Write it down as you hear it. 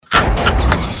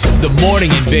The Morning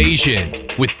Invasion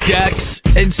with Dex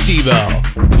and Steve-O.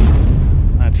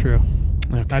 Not true.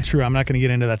 Okay. Not true. I'm not going to get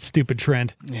into that stupid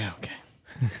trend. Yeah, okay.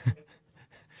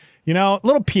 You know, a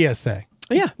little PSA.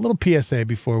 Yeah. A little PSA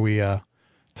before we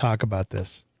talk about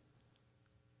this.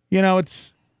 You know,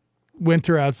 it's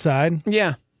winter outside.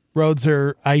 Yeah. Roads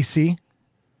are icy,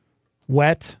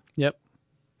 wet, Yep.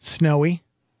 snowy.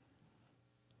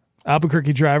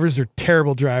 Albuquerque drivers are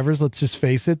terrible drivers. Let's just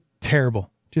face it. Terrible.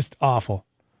 Just awful.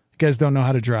 You guys don't know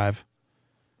how to drive.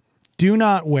 Do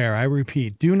not wear, I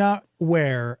repeat, do not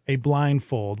wear a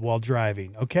blindfold while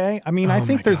driving, okay? I mean, I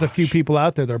think there's a few people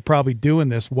out there that are probably doing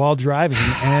this while driving.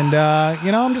 And,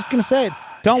 I'm just going to say it.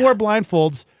 Don't wear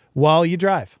blindfolds while you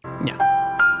drive. Yeah.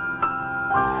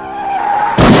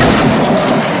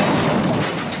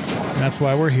 And that's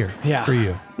why we're here for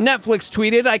you. Netflix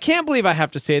tweeted, I can't believe I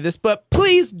have to say this, but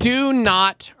please do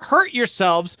not hurt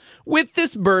yourselves with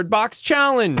this Bird Box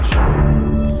challenge.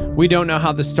 We don't know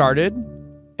how this started,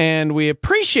 and we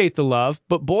appreciate the love,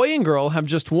 but boy and girl have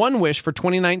just one wish for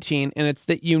 2019, and it's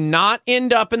that you not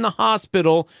end up in the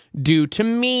hospital due to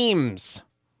memes.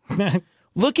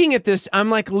 Looking at this, I'm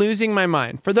like losing my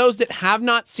mind. For those that have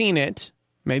not seen it,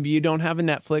 maybe you don't have a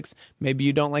Netflix, maybe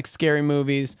you don't like scary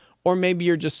movies, or maybe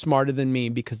you're just smarter than me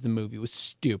because the movie was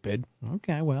stupid.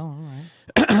 Okay, well, all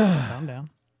right. Calm down.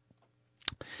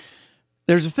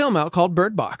 There's a film out called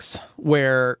Bird Box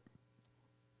where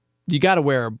you got to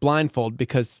wear a blindfold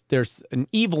because there's an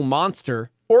evil monster,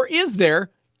 or is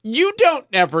there? You don't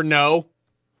ever know.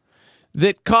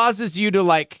 That causes you to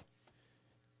like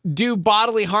do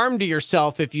bodily harm to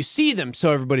yourself if you see them.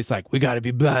 So everybody's like, we got to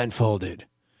be blindfolded.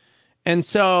 And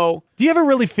so, do you ever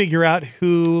really figure out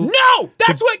who? No,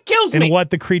 that's what kills me. And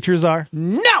what the creatures are?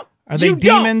 No, are they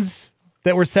demons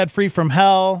that were set free from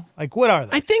hell? Like, what are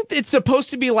they? I think it's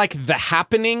supposed to be like The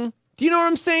Happening. Do you know what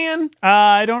I'm saying?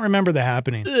 I don't remember The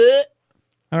Happening. I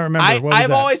don't remember.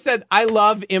 I've always said I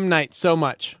love M. Night so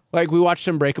much. Like, we watched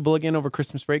Unbreakable again over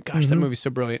Christmas break. Gosh, that movie's so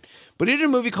brilliant. But he did a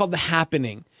movie called The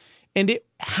Happening, and it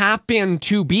happened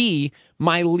to be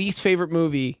my least favorite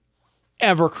movie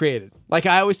ever created. Like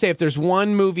I always say, if there's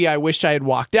one movie I wished I had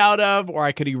walked out of or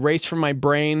I could erase from my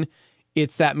brain,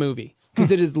 it's that movie.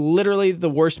 Because it is literally the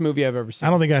worst movie I've ever seen. I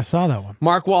don't think I saw that one.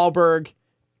 Mark Wahlberg,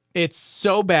 it's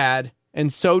so bad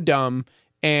and so dumb.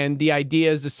 And the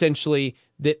idea is essentially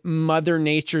that Mother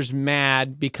Nature's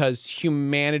mad because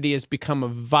humanity has become a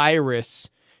virus.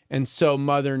 And so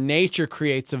Mother Nature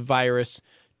creates a virus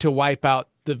to wipe out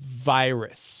the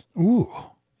virus. Ooh.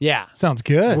 Yeah. Sounds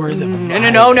good. We're the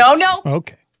No.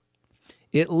 Okay.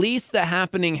 At least The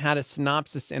Happening had a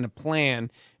synopsis and a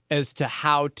plan as to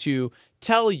how to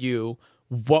tell you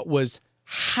what was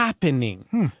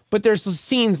happening. But there's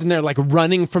scenes and they're like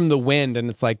running from the wind, and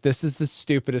it's like, this is the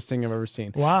stupidest thing I've ever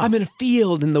seen. Wow. I'm in a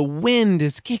field and the wind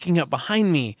is kicking up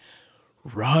behind me.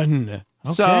 Run. Okay,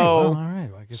 So, well, all right.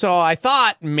 Well, I guess- so I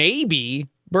thought maybe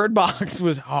Bird Box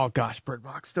was, oh gosh, Bird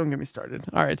Box, don't get me started.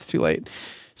 All right, it's too late.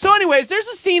 So anyways, there's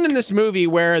a scene in this movie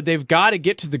where they've got to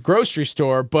get to the grocery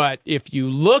store, but if you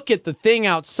look at the thing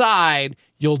outside,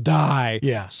 you'll die.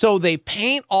 Yeah. So they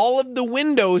paint all of the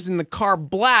windows in the car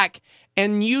black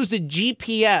and use a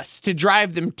GPS to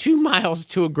drive them 2 miles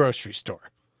to a grocery store.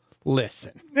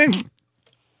 Listen.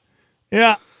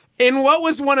 Yeah. And what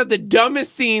was one of the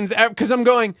dumbest scenes ever? Because I'm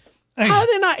going, how are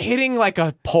they not hitting like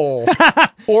a pole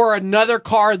or another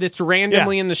car that's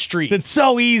randomly in the street? It's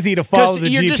so easy to follow the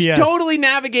you're GPS. just totally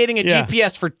navigating a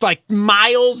GPS for like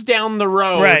miles down the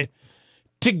road. Right.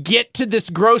 To get to this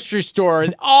grocery store.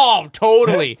 Oh,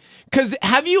 totally. Because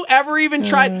have you ever even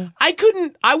tried?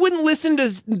 I wouldn't listen to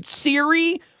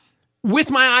Siri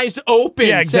with my eyes open.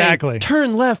 Yeah, exactly. Saying,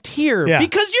 turn left here. Yeah.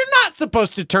 Because you're not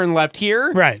supposed to turn left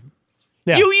here. Right.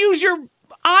 Yeah. You use your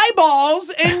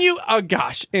eyeballs and you, oh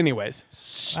gosh.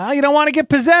 Anyways. Well, you don't want to get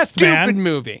possessed, man. Stupid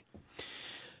movie.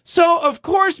 So, of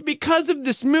course, because of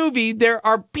this movie, there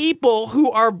are people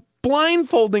who are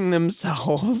blindfolding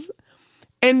themselves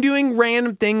and doing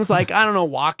random things like, I don't know,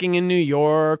 walking in New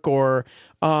York or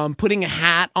putting a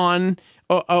hat on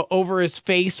over his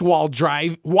face while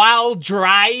driving.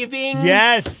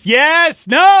 Yes.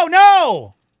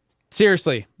 No.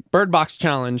 Seriously, Bird Box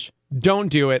Challenge. Don't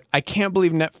do it. I can't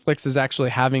believe Netflix is actually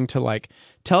having to like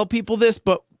tell people this,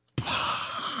 but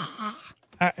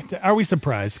Are we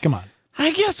surprised? Come on.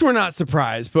 I guess we're not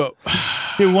surprised, but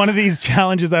Dude, one of these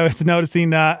challenges I was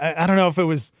noticing, I don't know if it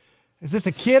was, is this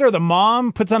a kid or the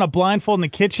mom puts on a blindfold in the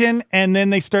kitchen and then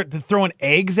they start throwing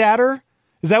eggs at her?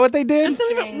 Is that what they did? it's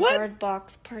not even, what? Bird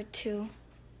Box Part 2.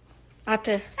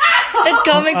 Ate. It's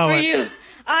coming for you.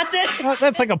 Ate. Oh,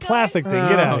 that's like a plastic thing.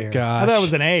 Get out of here. gosh. I thought it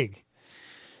was an egg.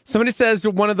 Somebody says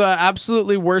one of the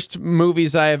absolutely worst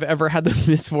movies I have ever had the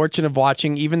misfortune of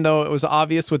watching, even though it was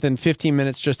obvious within 15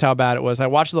 minutes just how bad it was. I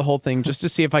watched the whole thing just to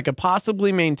see if I could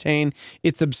possibly maintain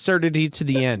its absurdity to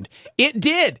the end. It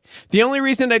did. The only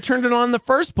reason I turned it on in the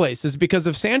first place is because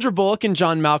of Sandra Bullock and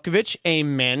John Malkovich,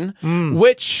 amen,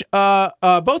 which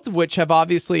both of which have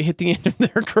obviously hit the end of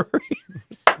their careers.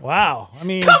 Wow. I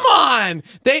mean, Come on!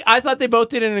 I thought they both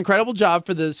did an incredible job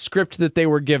for the script that they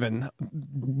were given.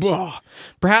 Ugh.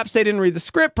 Perhaps they didn't read the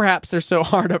script. Perhaps they're so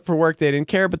hard up for work they didn't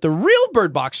care. But the real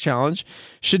Bird Box Challenge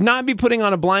should not be putting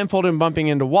on a blindfold and bumping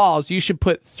into walls. You should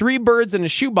put 3 birds in a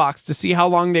shoebox to see how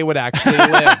long they would actually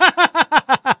live.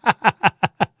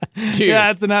 Dude.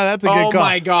 yeah, that's a good call. Oh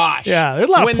my gosh. Yeah, there's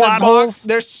a lot of plot holes.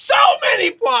 There's so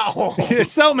many plot holes.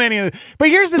 There's so many of them. But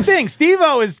here's the thing.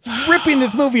 Steve-O is ripping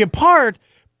this movie apart,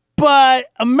 but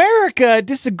America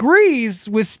disagrees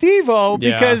with Steve-O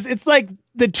because it's like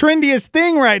the trendiest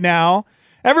thing right now.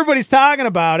 Everybody's talking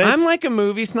about it. I'm like a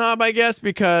movie snob, I guess,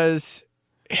 because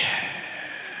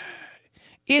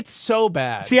it's so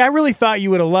bad. See, I really thought you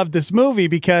would have loved this movie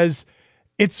because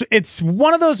it's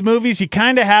one of those movies you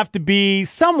kind of have to be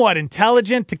somewhat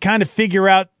intelligent to kind of figure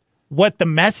out what the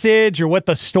message or what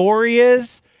the story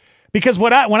is. Because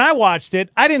when I watched it,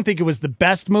 I didn't think it was the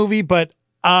best movie, but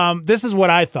this is what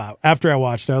I thought after I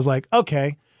watched it. I was like,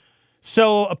 okay.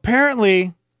 So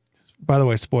apparently, by the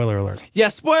way, spoiler alert. Yeah,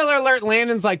 spoiler alert.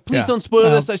 Landon's like, please Yeah. don't spoil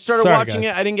this. I started sorry, watching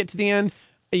guys. it. I didn't get to the end.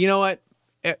 You know what?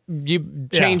 You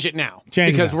change it now. Change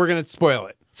it because now. we're going to spoil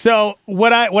it. So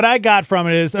what I got from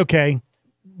it is, okay,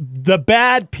 the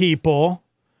bad people,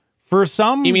 for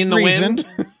some You mean the reason, wind?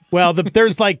 well,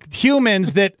 there's like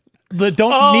humans that don't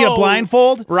need a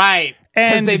blindfold. Right.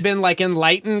 Because And- they've been like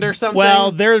enlightened or something.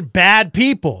 Well, they're bad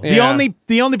people. Yeah.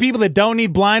 The only people that don't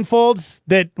need blindfolds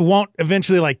that won't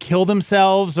eventually like kill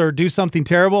themselves or do something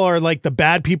terrible are like the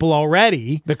bad people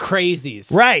already. the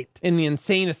crazies. Right. In the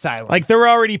insane asylum. Like they're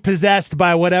already possessed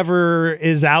by whatever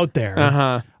is out there.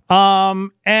 uh-huh.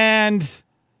 And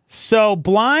so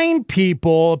blind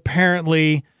people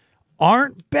apparently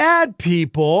aren't bad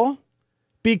people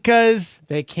because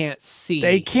They can't see.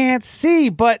 they can't see,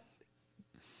 but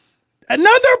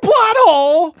another plot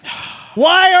hole.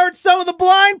 Why aren't some of the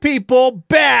blind people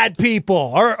bad people?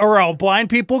 Or are all blind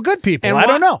people good people? And I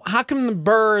don't know. How come the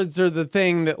birds are the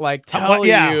thing that like tell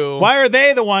you? Why are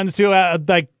they the ones who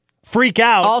like freak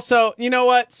out? Also, you know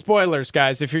what? Spoilers,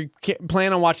 guys. If you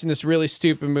plan on watching this really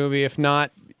stupid movie, if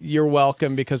not, you're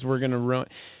welcome because we're going to ruin.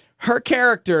 Her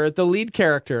character, the lead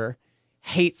character,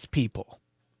 hates people.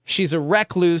 She's a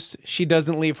recluse. She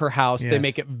doesn't leave her house. They Yes.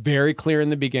 make it very clear in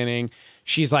the beginning.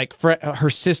 She's like, her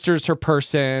sister's her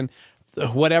person.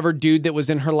 Whatever dude that was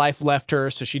in her life left her,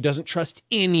 so she doesn't trust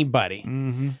anybody.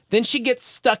 Then she gets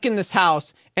stuck in this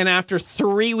house, and after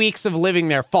 3 weeks of living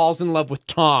there, falls in love with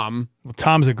Tom. Well,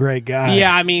 Tom's a great guy.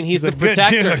 Yeah, I mean, he's a the good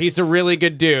protector. dude. He's a really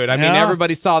good dude. I mean, Yeah.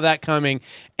 everybody saw that coming.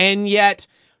 And yet,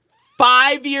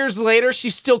 5 years later,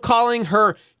 she's still calling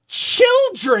her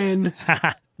children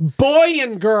boy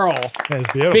and girl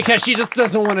That's beautiful. because she just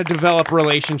doesn't want to develop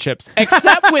relationships.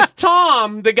 Except with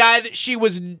Tom, the guy that she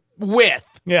was with.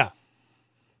 Yeah.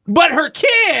 But her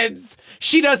kids,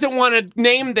 she doesn't want to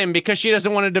name them because she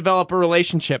doesn't want to develop a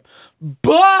relationship.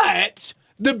 But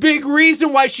the big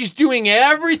reason why she's doing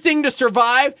everything to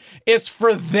survive is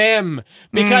for them.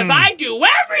 Because I do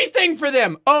everything for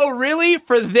them. Oh, really?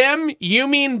 For them? You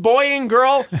mean boy and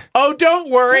girl? Oh, don't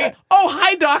worry. Oh,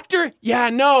 hi, doctor. Yeah,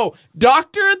 no.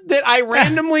 Doctor that I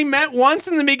randomly met once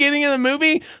in the beginning of the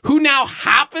movie who now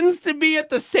happens to be at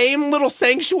the same little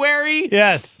sanctuary.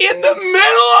 Yes. In the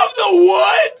middle of the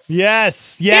woods?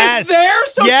 Yes. Yes. Is there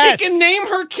so yes. she can name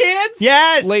her kids?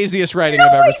 Yes. Laziest writing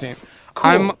I've ever seen.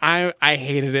 I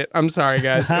hated it. I'm sorry,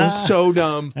 guys. It was so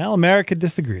dumb. Well, America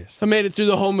disagrees. I made it through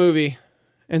the whole movie,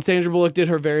 and Sandra Bullock did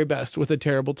her very best with a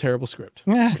terrible, terrible script.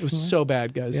 Yeah. It was so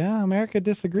bad, guys. Yeah, America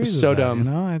disagrees. It was with so that, dumb. You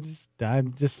know,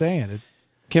 I'm just saying it.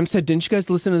 Kim said, "Didn't you guys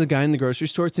listen to the guy in the grocery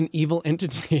store? It's an evil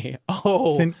entity."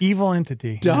 Oh, It's an evil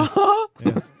entity. duh.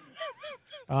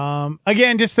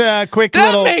 Again, just a quick That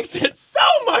little makes it so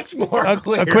much more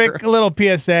clear. a quick little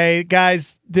PSA,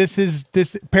 guys. This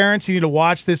parents, you need to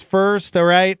watch this first. All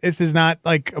right, this is not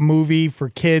like a movie for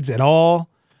kids at all.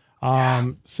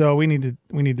 So we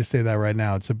need to say that right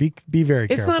now. So be very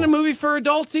It's careful. not a movie for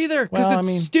adults either because Well, it's I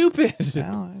mean- stupid.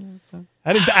 Well,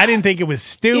 I didn't think it was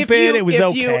stupid. It was if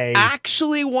okay. you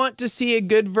actually want to see a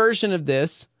good version of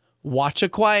this, watch A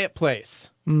Quiet Place.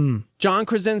 John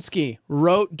Krasinski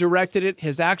wrote, directed it.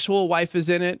 His actual wife is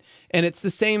in it. And it's the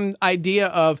same idea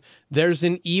of there's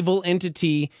an evil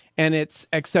entity and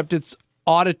except it's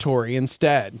auditory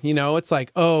instead. You know, it's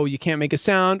like, oh, you can't make a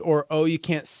sound, or oh, you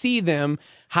can't see them.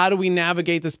 How do we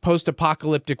navigate this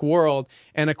post-apocalyptic world?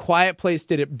 And A Quiet Place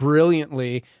did it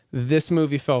brilliantly. This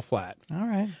movie fell flat. All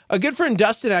right. A good friend,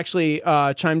 Dustin, actually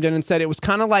chimed in and said it was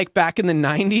kind of like back in the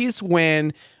 90s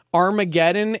when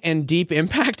Armageddon and Deep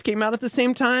Impact came out at the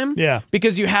same time. Yeah.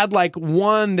 Because you had like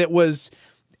one that was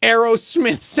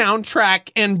Aerosmith soundtrack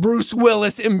and Bruce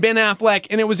Willis and Ben Affleck,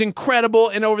 and it was incredible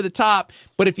and over the top.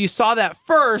 But if you saw that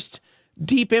first,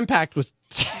 Deep Impact was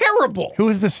terrible. Who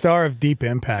was the star of Deep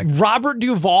Impact? Robert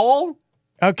Duvall,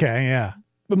 Okay, yeah.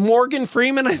 but Morgan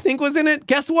Freeman, I think, was in it.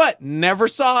 Guess what? Never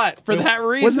saw it for that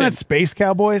reason. Wasn't that Space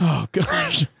Cowboys? Oh,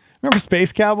 gosh. Remember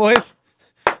Space Cowboys?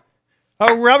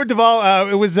 Oh, Robert Duvall.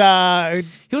 It was.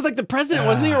 He was like the president,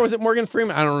 wasn't he? Or was it Morgan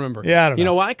Freeman? I don't remember. Yeah, I don't You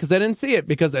know know. why? Because I didn't see it,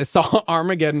 because I saw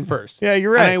Armageddon first. Yeah, you're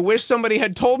right. And I wish somebody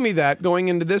had told me that going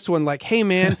into this one. Like, hey,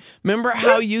 man, remember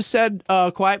how you said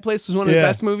Quiet Place was one of the Yeah.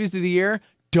 best movies of the year?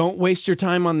 Don't waste your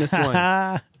time on this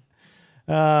one.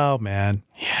 Oh man.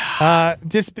 Yeah.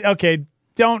 Just okay.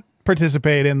 Don't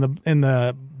participate in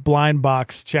the blind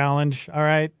box challenge. All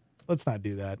right. Let's not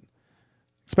do that.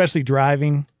 Especially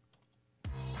driving.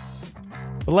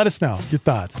 But let us know your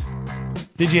thoughts.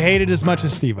 Did you hate it as much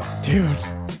as Steve-O? Dude.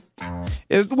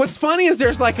 What's funny is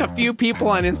there's like a few people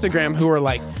on Instagram who are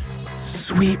like,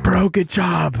 sweet, bro, good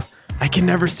job. I can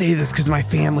never say this because my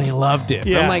family loved it. And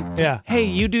Yeah, I'm like, yeah. hey,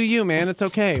 you do you, man. It's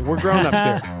okay. We're grown-ups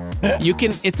here.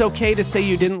 It's okay to say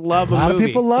you didn't love A a lot movie. of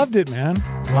people loved it, man.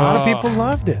 A lot of people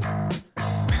loved it.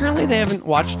 Apparently they haven't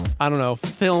watched, I don't know,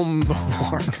 film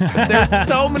before. There's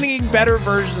so many better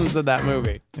versions of that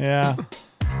movie. Yeah.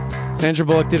 Sandra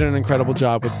Bullock did an incredible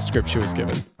job with the script she was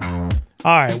given. All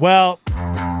right. Well,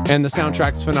 And the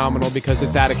soundtrack's phenomenal because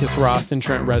it's Atticus Ross and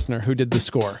Trent Reznor who did the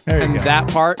score. There you And go. that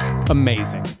part,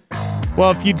 amazing.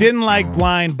 well, if you didn't like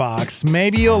Blind Box,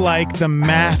 maybe you'll like The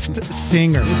Masked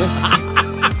Singer.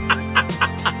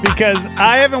 Because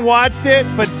I haven't watched it,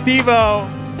 but Steve-O,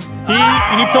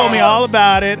 he told me all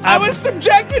about it. I was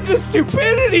subjected to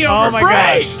stupidity over Oh my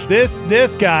break. gosh.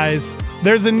 This guys,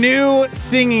 there's a new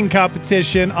singing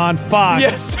competition on Fox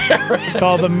Yes, there is.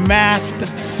 called The Masked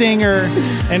Singer,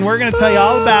 and we're going to tell you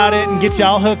all about it and get you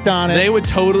all hooked on it. They would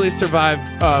totally survive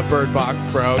Bird Box,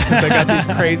 bro, because they got these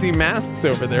crazy masks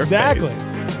over their Exactly. face.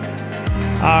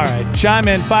 All right. Chime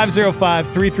in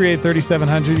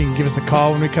 505-338-3700. You can give us a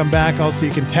call when we come back. Also,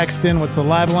 you can text in. What's the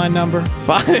live line number?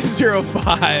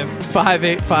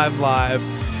 505-585-LIVE.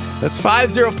 That's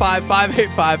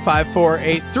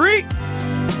 505-585-5483.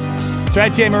 That's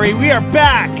right, Jay Marie. We are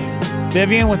back.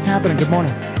 Vivian, what's happening? Good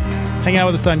morning. Hang out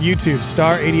with us on YouTube.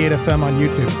 Star 88 FM on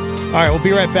YouTube. All right. We'll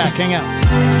be right back. Hang out.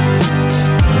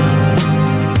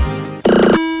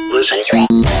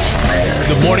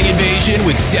 The Morning Invasion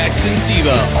with Dex and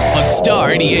Steve-O on Star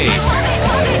 88.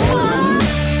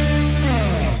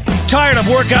 Tired of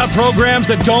workout programs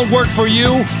that don't work for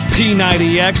you?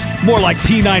 P90X, more like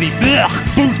P90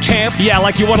 boot camp. Yeah,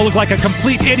 like you want to look like a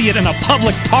complete idiot in a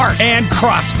public park. And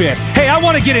CrossFit. Hey, I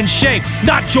want to get in shape,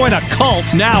 not join a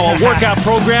cult. Now a workout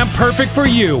program perfect for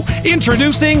you.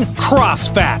 Introducing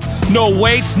CrossFat. No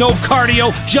weights, no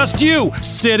cardio, just you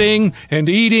sitting and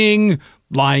eating,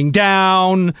 lying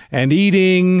down and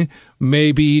eating,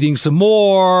 maybe eating some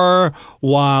more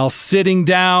while sitting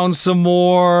down some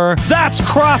more. That's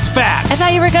CrossFat. I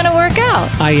thought you were going to work out.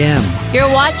 I am. You're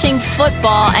watching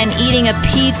football and eating a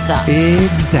pizza.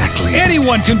 Exactly.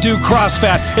 Anyone can do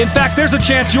CrossFat. In fact, there's a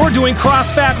chance you're doing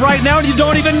CrossFat right now and you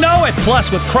don't even know it.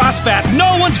 Plus, with CrossFat,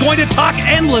 no one's going to talk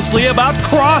endlessly about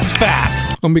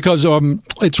CrossFat. Because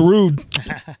it's rude.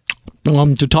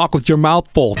 To talk with your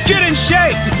mouth full. Get in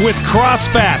shape with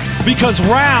CrossFat because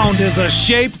round is a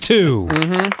shape too.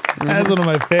 That's one of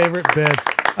my favorite bits.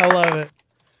 I love it.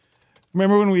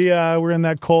 Remember when we were in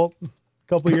that cult a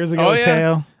couple years ago Oh, with yeah.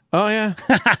 Teo? Oh, yeah.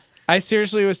 I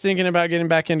seriously was thinking about getting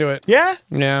back into it. Yeah?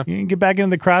 Yeah. You can get back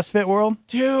into the CrossFit world?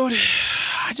 Dude,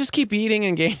 I just keep eating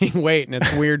and gaining weight, and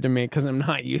it's weird to me because I'm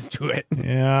not used to it.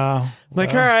 Yeah. I'm like,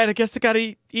 all right, I guess I got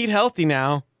to eat healthy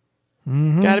now.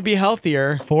 Got to be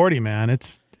healthier. 40, man.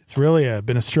 It's really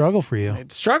been a struggle for you.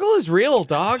 Struggle is real,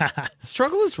 dog.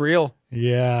 Struggle is real.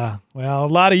 Yeah. Well, a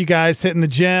lot of you guys hitting the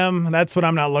gym. That's what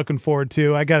I'm not looking forward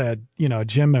to. I got a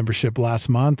gym membership last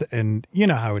month, and you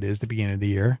know how it is the beginning of the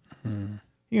year.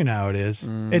 You know how it is.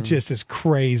 It just is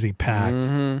crazy packed.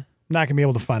 Not gonna be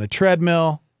able to find a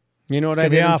treadmill. You know what It's I gonna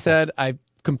be did awful. instead? I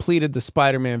completed the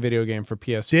Spider-Man video game for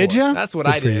PS4. Did ya? That's what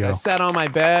Good I for did. you. I sat on my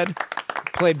bed,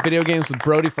 played video games with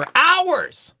Brody for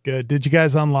hours. Good. Did you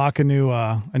guys unlock a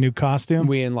new costume?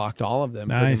 We unlocked all of them.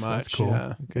 Nice, Pretty much. that's cool.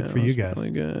 Yeah. Good Yeah, for it you was guys. Really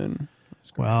good.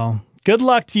 Well, good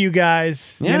luck to you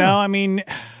guys. Yeah. You know, I mean,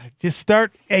 Just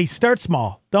start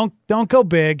small. Don't go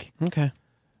big. Okay.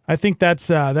 I think that's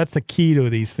the key to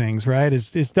these things, right?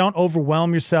 Is don't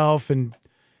overwhelm yourself and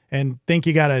think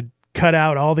you got to cut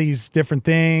out all these different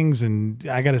things and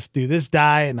I got to do this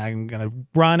diet and I'm going to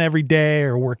run every day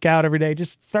or work out every day.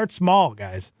 Just start small,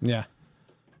 guys. Yeah.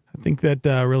 I think that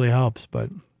really helps. But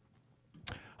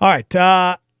all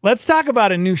right, let's talk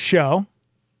about a new show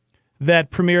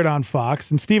that premiered on Fox,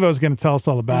 and Steve-O's going to tell us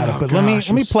all about it. But let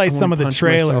me play some of the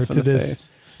trailer to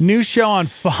this new show on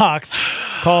Fox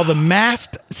called The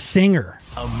Masked Singer.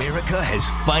 America has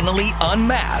finally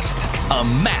unmasked a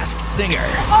masked singer.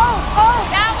 Oh,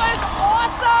 that was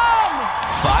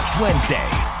awesome! Fox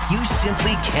Wednesday. You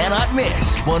simply cannot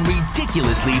miss one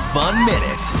ridiculously fun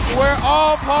minute. We're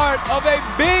all part of a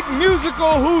big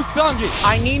musical Who Sung It.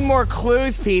 I need more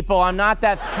clues, people. I'm not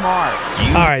that smart.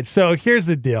 All right, so here's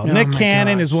the deal. Nick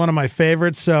Cannon is one of my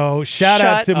favorites, so shout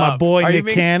out to my boy Nick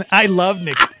Cannon. I love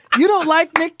Nick. You don't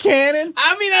like Nick Cannon?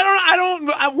 I mean, I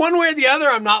don't. One way or the other,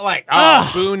 I'm not like,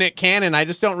 boo Nick Cannon. I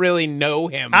just don't really know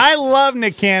him. I love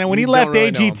Nick Cannon. When he left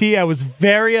AGT, I was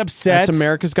very upset. That's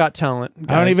America's Got Talent. Guys.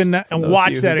 I don't even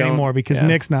watch that anymore because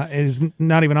Nick's is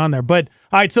not even on there. But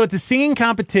all right, so it's a singing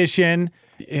competition,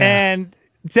 and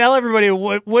tell everybody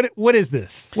what is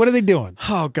this? What are they doing?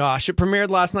 Oh gosh, it premiered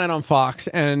last night on Fox,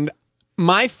 and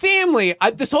my family,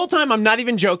 this whole time, I'm not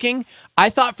even joking,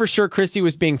 I thought for sure Chrissy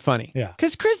was being funny. Yeah.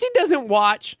 Because Chrissy doesn't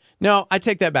watch. No, I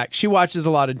take that back. She watches a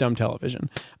lot of dumb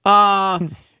television.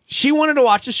 She wanted to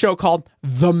watch a show called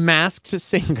The Masked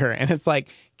Singer. And it's like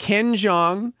Ken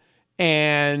Jeong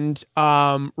and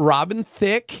Robin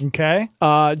Thicke. Okay.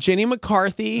 Jenny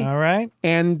McCarthy. All right.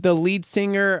 And the lead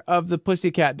singer of the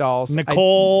Pussycat Dolls.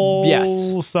 Nicole.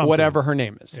 Yes. Something. Whatever her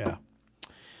name is. Yeah.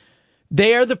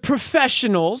 They are the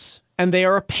professionals. And they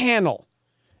are a panel.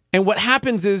 And what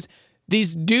happens is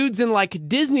these dudes in like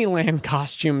Disneyland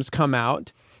costumes come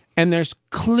out and there's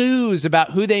clues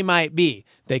about who they might be.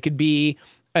 They could be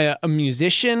a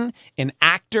musician, an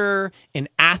actor, an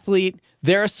athlete.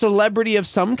 They're a celebrity of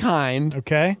some kind.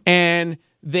 Okay. And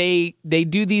they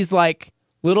do these like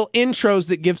little intros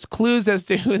that gives clues as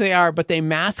to who they are, but they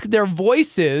mask their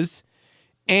voices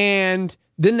and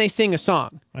then they sing a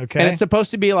song. Okay. And it's supposed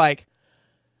to be like,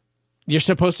 you're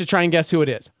supposed to try and guess who it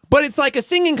is. But it's like a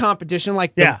singing competition,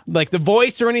 like The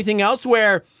Voice or anything else,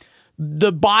 where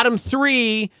the bottom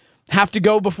three have to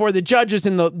go before the judges,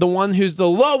 and the one who's the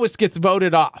lowest gets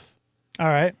voted off. All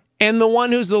right. And the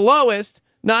one who's the lowest,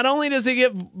 not only does he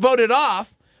get voted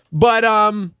off, but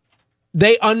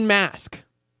they unmask.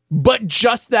 But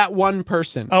just that one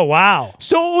person. Oh, wow.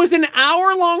 So it was an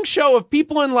hour-long show of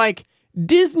people in like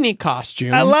Disney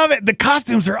costumes. I love it. The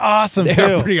costumes are awesome, too.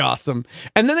 They're pretty awesome.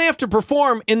 And then they have to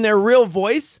perform in their real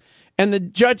voice, and the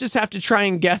judges have to try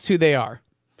and guess who they are.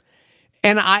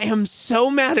 And I am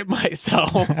so mad at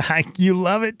myself. You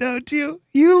love it, don't you?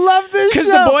 You love this show.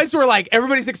 Because the boys were like,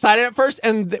 everybody's excited at first,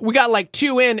 and we got like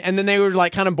 2 in, and then they were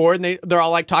like kind of bored, and they're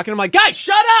all like talking. I'm like, guys,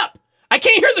 shut up! I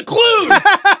can't hear the clues.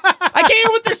 I can't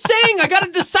hear what they're saying. I got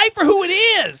to decipher who it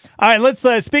is. All right, let's.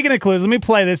 Speaking of clues, let me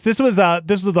play this. This was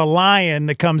the lion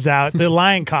that comes out, the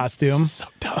lion costume. So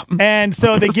dumb. And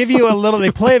so they give you a little. They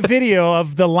play a video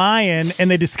of the lion, and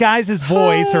they disguise his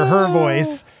voice or her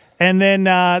voice, and then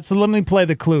so let me play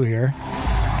the clue here.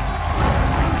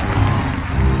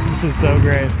 This is so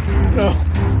great.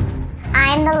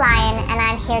 I'm the lion, and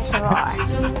I'm here to roar.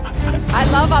 I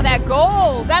love all that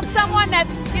gold. That's someone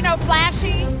that's,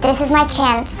 flashy. This is my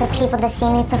chance for people to see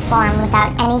me perform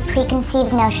without any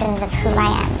preconceived notions of who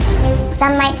I am.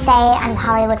 Some might say I'm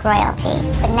Hollywood royalty,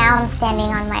 but now I'm standing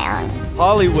on my own.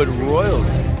 Hollywood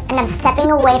royalty. And I'm stepping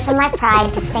away from my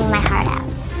pride to sing my heart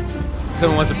out.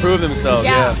 Someone wants to prove themselves,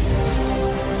 Yeah.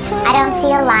 I don't see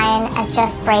a lion as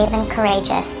just brave and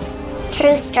courageous.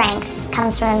 True strength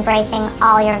comes from embracing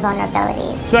all your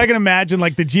vulnerabilities. So I can imagine,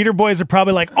 like, the Jeter boys are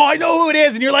probably like, "Oh, I know who it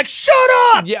is," and you're like, "Shut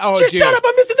up! Yeah, Just dude. shut up!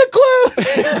 I'm missing the clue."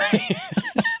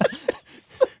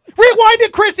 Rewind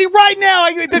it, Chrissy, right now.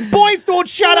 The boys don't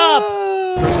shut up.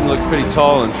 Person looks pretty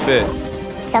tall and fit.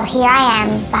 So here I am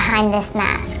behind this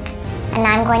mask, and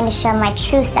I'm going to show my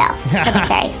true self for the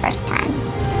very first time.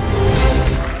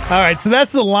 All right, so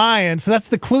that's the lion. So that's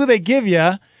the clue they give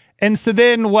you. And so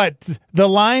then what? The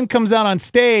lion comes out on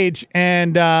stage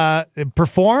and it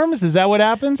performs? Is that what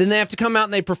happens? Then they have to come out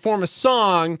and they perform a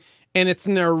song, and it's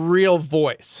in their real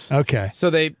voice. Okay. So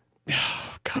they,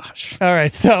 oh gosh. All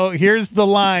right, so here's the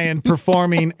lion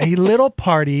performing A Little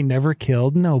Party Never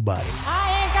Killed Nobody.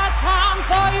 I ain't got time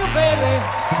for you, baby.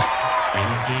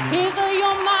 Either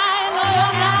you're mine or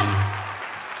you're not.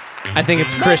 I think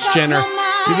it's Kris Jenner.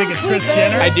 You think it's Kris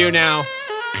Jenner? I do now.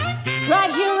 Right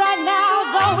here, right now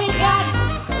is all we got.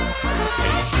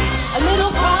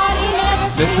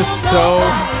 This is so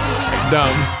dumb.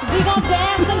 So we gon'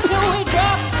 dance until we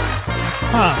drop.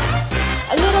 Huh.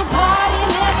 A little party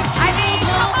never killed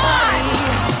nobody.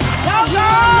 Y'all hear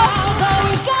it now, so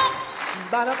we got.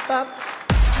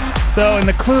 So in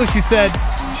the clue, she said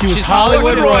she's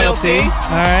Hollywood royalty.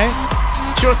 All right.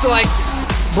 She wants to like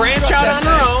branch out on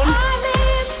her own.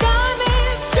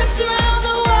 Diamonds, strips around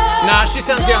the world. Nah, she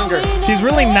sounds younger. She's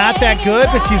really not that good,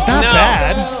 but she's not No.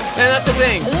 bad. And that's the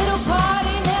thing. A little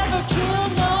party never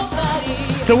killed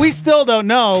nobody. So we still don't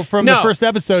know from the first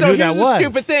episode who that was. So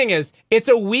here's the stupid thing is, it's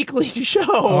a weekly show.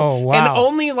 Oh, wow. And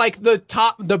only like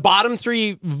the bottom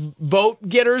 3 vote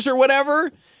getters or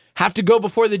whatever have to go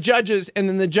before the judges, and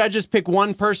then the judges pick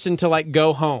one person to like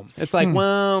go home. It's like,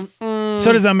 well,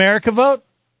 So does America vote?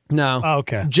 no. Oh,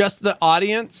 okay. Just the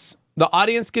audience. The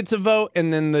audience gets a vote,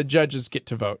 and then the judges get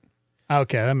to vote.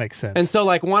 Okay, that makes sense. And so,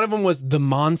 like, one of them was The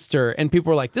Monster, and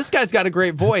people were like, this guy's got a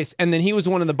great voice. And then he was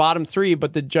one of the bottom 3,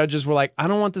 but the judges were like, I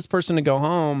don't want this person to go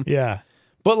home. yeah.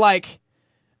 But, like,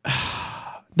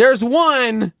 there's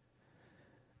one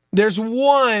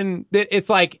that it's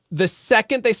like the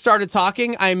second they started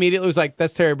talking, I immediately was like,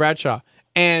 that's Terry Bradshaw.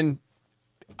 And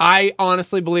I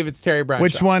honestly believe it's Terry Bradshaw.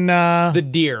 Which one? The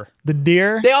deer. The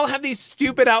deer? They all have these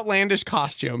stupid, outlandish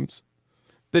costumes.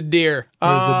 The deer.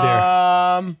 Where's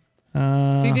the deer?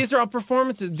 See, these are all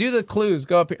performances. Do the clues.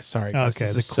 Go up here. Sorry, guys. Okay,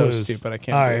 This the is so clues. stupid. I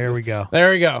can't. All do right, here this. we go.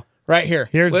 There we go. Right here.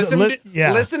 Here's listen.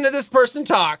 yeah. Listen to this person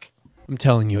talk. I'm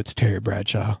telling you, it's Terry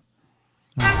Bradshaw.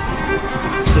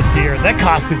 The deer. That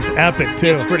costume's epic, too.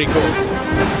 It's pretty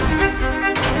cool.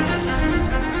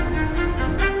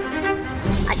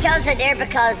 I chose the deer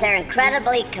because they're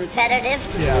incredibly competitive.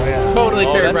 Yeah. Totally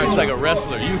Terry that Bradshaw. seems like a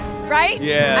wrestler. You Right?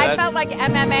 Yeah, I that- felt like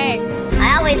MMA.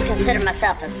 I always consider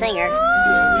myself a singer.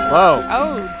 Whoa.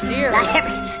 Oh, dear.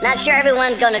 Not sure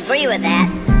everyone's gonna agree with that.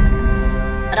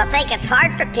 But I think it's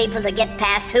hard for people to get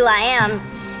past who I am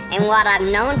and what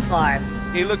I'm known for.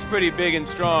 He looks pretty big and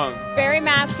strong. Very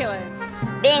masculine.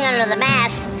 Being under the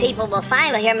mask, people will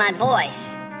finally hear my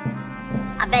voice.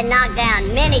 I've been knocked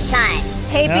down many times.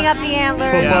 Taping up the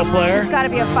antlers. Football player. He's got to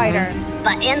be a fighter.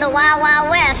 But in the Wild Wild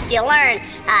West, you learn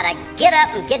how to get up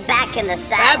and get back in the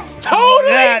saddle. That's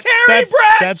totally Terry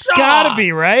Bradshaw. That's gotta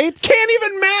be, right? Can't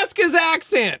even mask his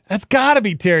accent. That's gotta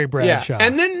be Terry Bradshaw.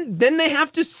 And then they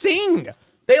have to sing.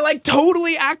 They like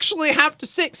totally actually have to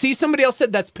sing. See, somebody else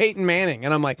said that's Peyton Manning,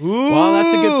 and I'm like, well,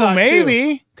 that's a good thought.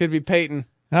 Maybe. Too. Could be Peyton.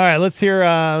 All right, let's hear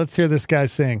this guy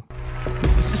sing.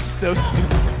 This is so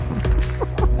stupid.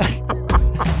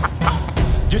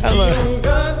 Just a young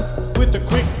gun with a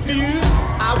quick fuse.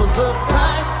 I was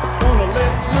uptight, wanna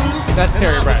let loose. That's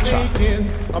Terry and I was Bradshaw.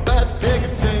 thinking about bigger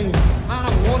things. I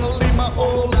wanna leave my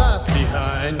old life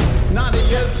behind. Not a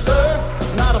yes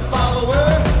sir, not a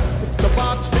follower. Fix the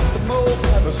box, pick the mold,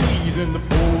 have a seat in the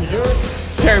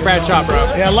foyer. Terry Bradshaw, bro.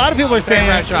 Yeah, a lot of people are saying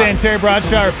Terry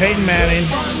Bradshaw or Peyton Manning.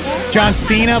 John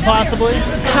Cena, possibly.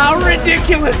 How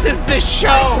ridiculous is this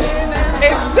show?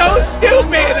 It's so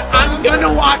stupid. I'm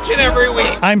gonna watch it every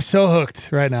week. I'm so hooked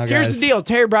right now, guys. Here's the deal.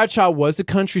 Terry Bradshaw was a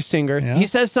country singer. Yeah. He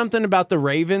says something about the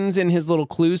Ravens in his little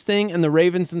clues thing, and the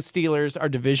Ravens and Steelers are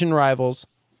division rivals.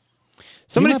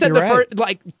 Somebody might said be the right. first,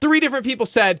 like 3 different people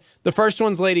said the first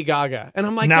one's Lady Gaga. And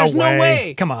I'm like, No there's way. no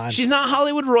way. Come on. She's not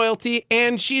Hollywood royalty,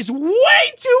 and she's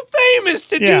way too famous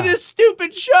to Yeah. do this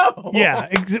stupid show. Yeah.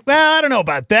 Well, I don't know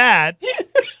about that.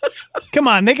 Come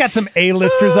on, they got some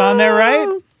A-listers on there,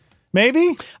 right?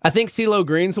 Maybe? I think CeeLo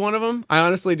Green's one of them. I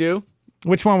honestly do.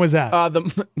 Which one was that?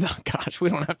 Gosh, we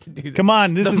don't have to do this. Come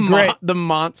on, this is great. The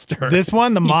Monster. This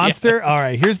one, the Monster? Yes. All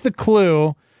right, here's the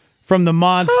clue from the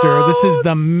Monster. This is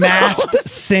the Masked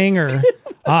Singer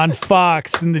on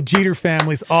Fox, and the Jeter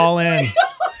family's all in. Here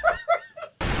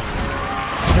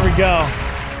we go.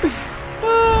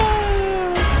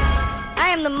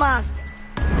 I am the monster.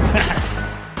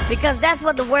 Because that's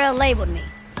what the world labeled me.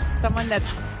 Someone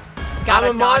that's got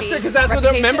I'm a monster because that's what.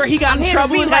 Remember, he got I'm in here to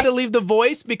trouble and had rewrite- to leave The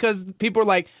Voice because people were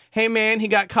like, "Hey, man, he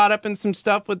got caught up in some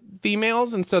stuff with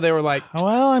females," and so they were like,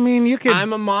 Well, I mean, you could.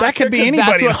 "I'm a monster." That could be 'cause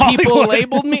anybody. That's what in people Hollywood.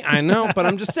 labeled me. I know, but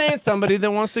I'm just saying, somebody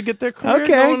that wants to get their career Okay,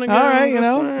 going again. all right, you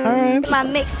know, all right. My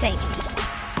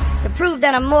mixtape. To prove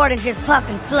that I'm more than just puff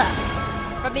and fluff.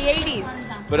 From the 80s.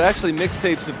 But actually,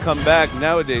 mixtapes have come back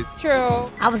nowadays.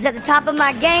 True. I was at the top of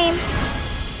my game,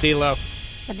 CeeLo.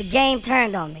 but the game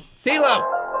turned on me. CeeLo.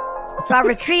 So I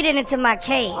retreated into my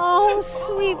cave. Oh,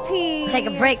 sweet pea. Take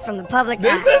a break from the public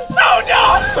This eye. is so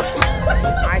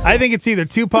dumb. I think it's either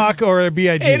Tupac or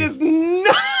B.I.G. It is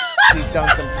not. He's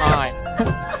done some time,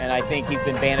 and I think he's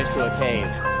been banished to a cave.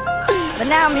 But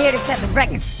now I'm here to set the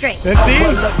record straight. See?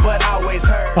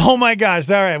 Oh my gosh.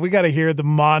 All right. We got to hear the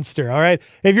monster. All right.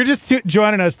 If you're just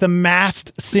joining us, the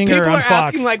Masked Singer People on are Fox.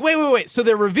 asking like, wait. So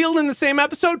they're revealed in the same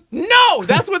episode? No,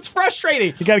 that's what's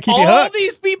frustrating. You got to keep you All hooked.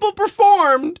 these people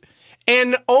performed,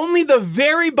 and only the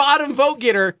very bottom vote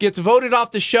getter gets voted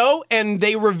off the show, and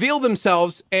they reveal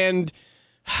themselves. And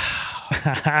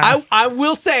I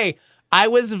will say, I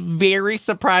was very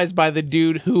surprised by the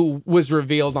dude who was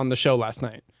revealed on the show last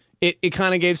night. It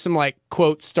kind of gave some like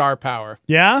quote star power.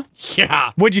 Yeah?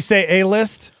 Yeah. Would you say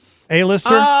A-list?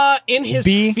 A-lister? In his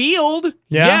B? field,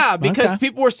 Yeah? because Okay.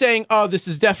 people were saying, "Oh, this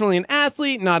is definitely an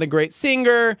athlete, not a great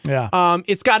singer." Yeah.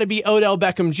 It's got to be Odell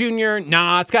Beckham Jr.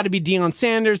 Nah, it's got to be Deion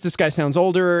Sanders. This guy sounds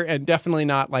older and definitely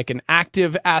not like an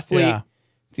active athlete. Yeah.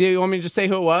 Do you want me to just say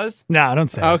who it was? No, don't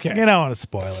say Okay. it. You don't want to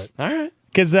spoil it. All right.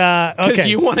 Because Because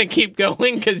you want to keep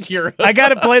going because you're. I got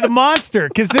to play the monster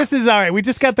because this is all right. We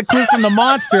just got the clue from the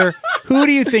monster. Who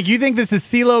do you think? You think this is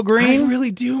CeeLo Green? I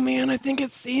really do, man. I think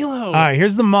it's CeeLo. All right,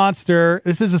 here's the monster.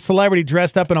 This is a celebrity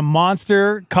dressed up in a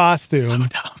monster costume,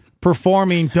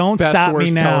 performing "Don't Best Stop worst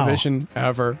Me Now." television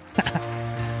ever.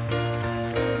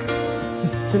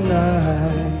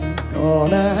 Tonight,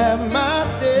 gonna have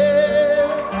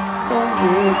myself a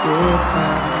real good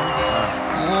time.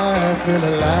 I feel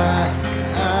alive.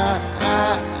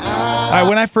 All right,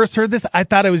 when I first heard this, I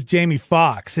thought it was Jamie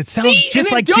Foxx. It sounds See, just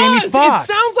and like it Jamie does. Foxx.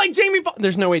 It sounds like Jamie Foxx.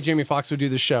 There's no way Jamie Foxx would do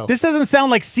the show. This doesn't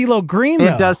sound like CeeLo Green, though.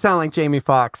 It does sound like Jamie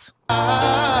Foxx.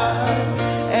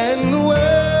 And the world,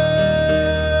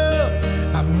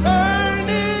 I'm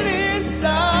turning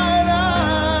inside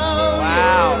out.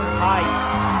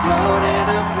 Floating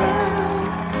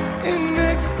around in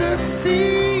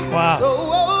ecstasy. Wow.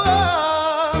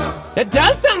 It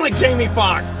does sound like Jamie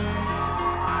Foxx.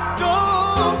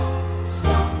 Don't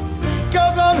stop,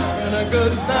 'cause I'm having a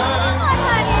good time.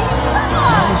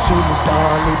 I'm a shooting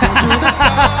star leaping through the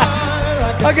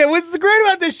sky. Okay, what's great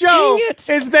about this show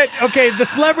is that, okay, the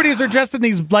celebrities are dressed in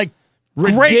these, like,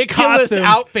 great Ridiculous costumes,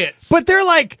 outfits. but they're,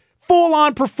 like,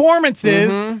 full-on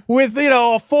performances with, you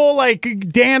know, full, like,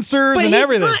 dancers But and he's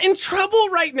everything. not in trouble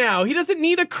right now. He doesn't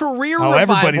need a career Oh,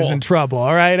 revival. everybody's in trouble,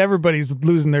 all right? Everybody's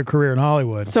losing their career in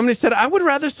Hollywood. Somebody said, I would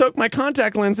rather soak my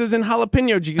contact lenses in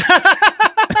jalapeno juice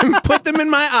and put them in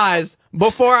my eyes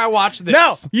before I watch this.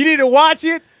 No, you need to watch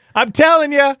it. I'm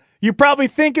telling you, you're probably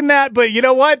thinking that, but you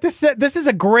know what? This is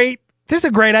a great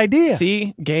idea.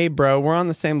 See, Gabe, bro, we're on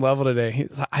the same level today.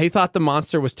 He thought the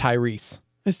monster was Tyrese.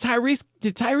 Did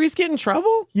Tyrese get in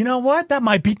trouble? You know what? That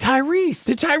might be Tyrese.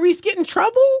 Did Tyrese get in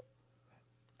trouble?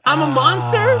 I'm a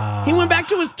monster? He went back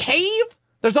to his cave?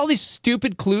 There's all these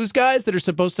stupid clues, guys, that are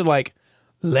supposed to, like,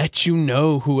 let you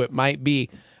know who it might be.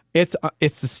 It's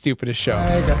the stupidest show.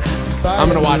 I'm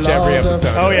going to watch every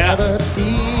episode. Oh, yeah.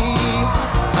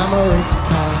 I'm a racing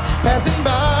car passing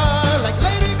by like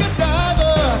Lady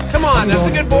Godiva. Come on, that's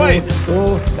a good voice.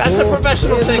 That's a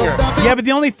professional singer. Yeah, but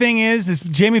the only thing is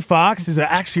Jamie Foxx is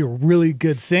actually a really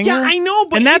good singer. Yeah, I know,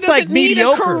 but and he that's doesn't like need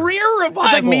mediocre. a career revival.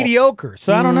 It's like mediocre.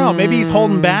 So I don't know. Maybe he's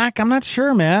holding back. I'm not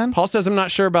sure, man. Paul says, I'm not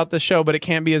sure about the show, but it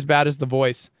can't be as bad as The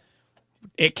Voice.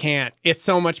 It can't. It's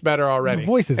so much better already. The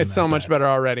Voice isn't It's so that much bad. better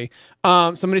already.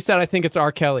 Somebody said, I think it's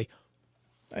R. Kelly.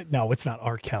 No, it's not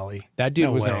R. Kelly. That dude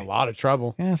No was in way. a lot of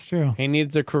trouble. Yeah, that's true. He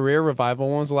needs a career revival.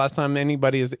 When was the last time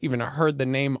anybody has even heard the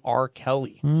name R.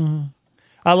 Kelly?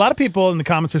 A lot of people in the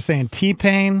comments are saying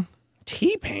T-Pain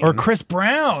T-Pain? or Chris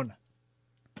Brown.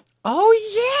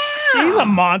 Oh, yeah. He's a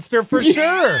monster for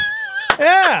sure.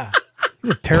 Yeah.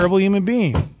 He's a terrible human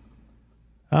being.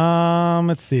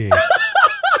 Let's see.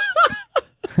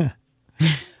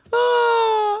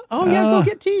 Oh, yeah, go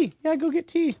get tea. Yeah, go get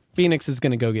tea. Phoenix is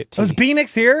going to go get tea. Was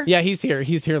Phoenix here? Yeah, he's here.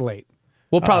 He's here late.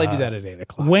 We'll probably do that at 8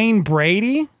 o'clock. Wayne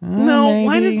Brady? No,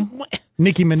 why maybe. does...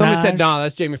 Nicki Minaj? Somebody said, no,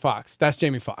 that's Jamie Foxx. That's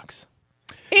Jamie Foxx.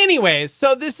 Anyways,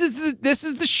 so this is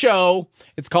the show.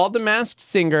 It's called The Masked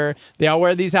Singer. They all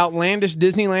wear these outlandish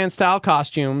Disneyland-style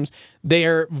costumes.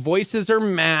 Their voices are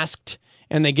masked,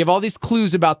 and they give all these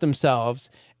clues about themselves.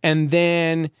 And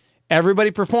then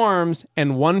everybody performs,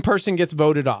 and one person gets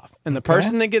voted off. And the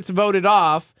person that gets voted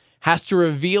off has to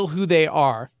reveal who they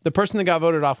are. The person that got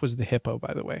voted off was the hippo,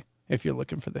 by the way, if you're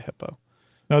looking for the hippo.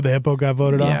 Oh, the hippo got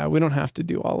voted off? Yeah, we don't have to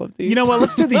do all of these. You know what?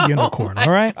 Let's do the unicorn, all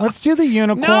right? Let's do the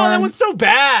unicorn. No, that one's so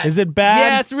bad. Is it bad?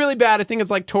 Yeah, it's really bad. I think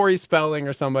it's like Tori Spelling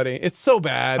or somebody. It's so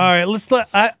bad. All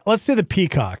right, let's do the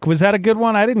peacock. Was that a good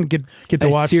one? I didn't get to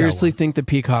watch I seriously that think the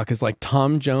peacock is like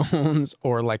Tom Jones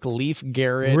or like Leif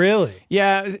Garrett. one. Really?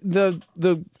 Yeah, the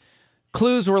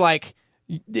clues were like,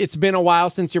 it's been a while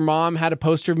since your mom had a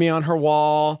poster of me on her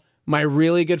wall. my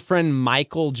really good friend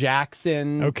Michael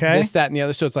Jackson. Okay. This, that, and the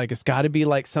other. So it's like it's got to be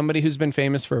like somebody who's been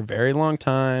famous for a very long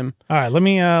time. All right, let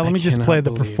me just cannot play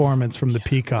the believe. performance from the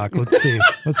Peacock. Let's see.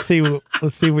 Let's see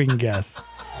if we can guess.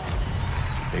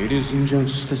 Ladies and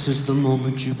gents, this is the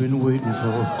moment you've been waiting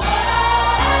for.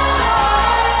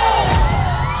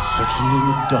 Searching in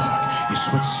the dark, your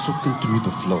sweat soaking through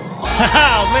the floor.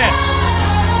 Oh man.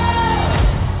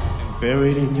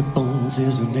 Buried in your bones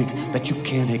is an ache that you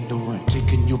can't ignore.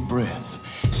 Taking your breath,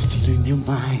 stealing your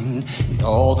mind, and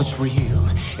all that's real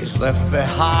is left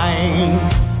behind.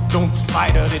 Don't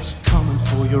fight it, it's coming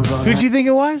for your run. Who'd you think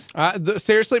it was?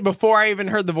 Seriously, before I even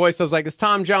heard the voice, I was like, it's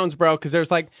Tom Jones, bro, because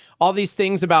there's like all these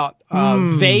things about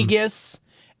Vegas.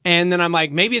 And then I'm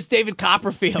like, maybe it's David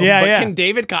Copperfield. Yeah, but yeah. can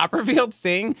David Copperfield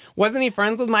sing? Wasn't he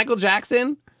friends with Michael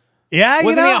Jackson? Yeah,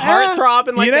 Wasn't he a heartthrob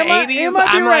in like the 80s?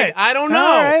 I'm like, I don't know.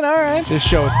 All right. This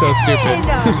show is so stupid.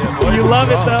 You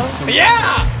love it though.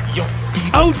 Yeah.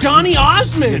 Oh, Donny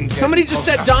Osmond. Somebody just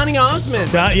said Donny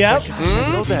Osmond. Yep.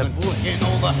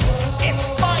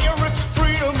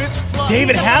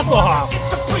 David Hasselhoff.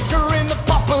 It's a preacher in the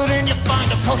pulpit and you find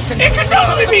a potion. It could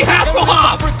totally be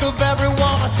Hasselhoff. Brick of every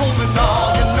wall that's holding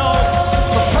all you know.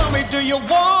 So tell me, do you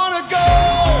wanna go?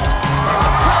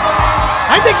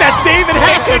 I think that's David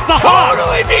Hasselhoff.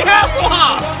 Totally be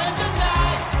Hasselhoff.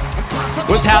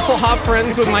 Was Hasselhoff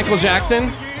friends with Michael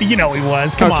Jackson? You know he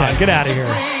was. Come on, get out of here.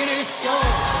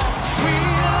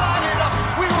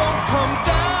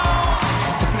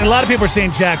 A lot of people are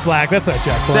saying Jack Black. That's not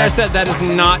Jack Sarah Black. said that is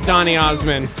not Donny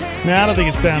Osmond. No, I don't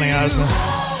think it's Donny Osmond.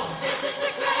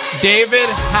 David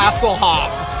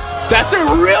Hasselhoff. That's a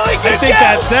really good I think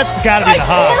guess. that's got to be Like the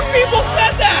Hoff. 4 people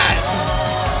said that.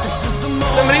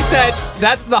 Somebody said,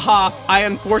 that's the Hoff. I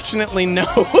unfortunately know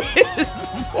his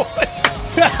voice.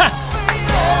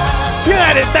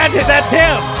 That's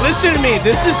him. Listen to me.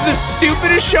 This is the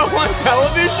stupidest show on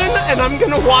television, and I'm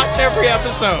going to watch every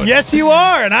episode. Yes, you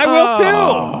are, and I will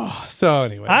too. So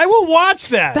anyway. I will watch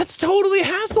that. That's totally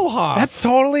Hasselhoff. That's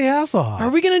totally Hasselhoff. Are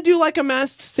we going to do like a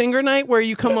Masked Singer night where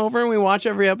you come over and we watch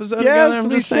every episode together? Yes, I'm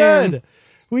we just saying. should.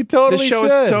 We totally This show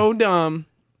should. is so dumb.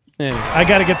 Anyway. I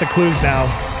got to get the clues now.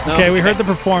 Okay, we heard the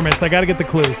performance. I got to get the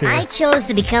clues here. I chose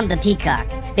to become the Peacock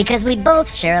because we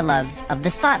both share a love of the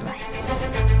spotlight.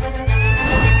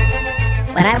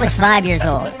 When I was 5 years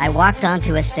old, I walked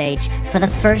onto a stage for the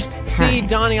first time. See,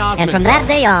 Donny Osmond. And from that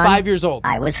day on, 5 years old.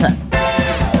 I was hooked.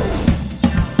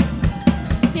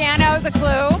 Piano is a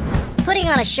clue. Putting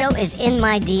on a show is in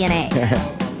my DNA.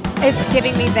 It's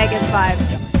giving me Vegas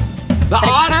vibes. But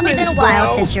it's probably been a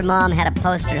while since your mom had a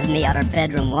poster of me on her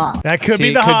bedroom wall. That could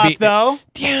be the Hoff, though.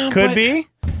 Damn, could be.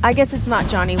 I guess it's not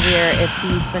Johnny Weir if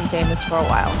he's been famous for a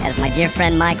while. As my dear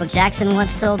friend Michael Jackson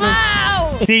once told me.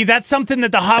 See, that's something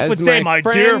that the Hoff As would say, my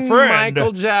dear friend.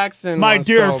 Michael Jackson. My once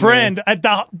dear told friend. me.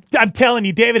 I'm telling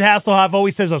you, David Hasselhoff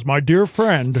always says those, my dear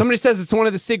friend. Somebody says it's one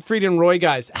of the Siegfried and Roy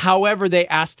guys. However, they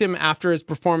asked him after his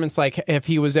performance, like if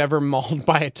he was ever mauled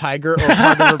by a tiger or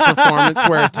part of a performance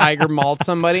where a tiger mauled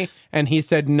somebody, and he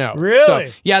said no. Really? So,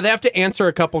 yeah, they have to answer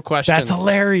a couple questions. That's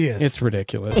hilarious. It's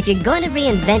ridiculous. If you're going to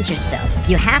reinvent yourself,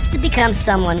 you have to become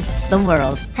someone the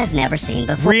world has never seen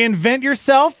before. Reinvent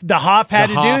yourself? The Hoff had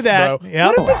The to Hoff, do that. bro.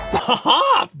 Yep. What if it's the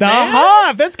Hoff, The man?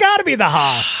 Hoff. It's got to be the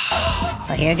Hoff.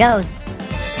 So here goes.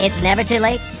 It's never too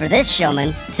late for this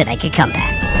showman to make a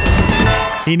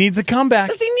comeback. He needs a comeback.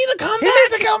 Does he need a comeback? He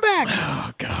needs a comeback.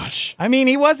 Oh, gosh. I mean,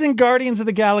 he was in Guardians of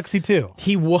the Galaxy too.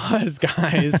 He was,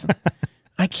 guys.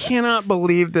 I cannot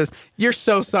believe this. You're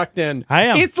so sucked in. I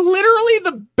am. It's literally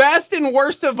the best and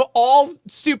worst of all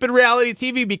stupid reality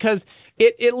TV because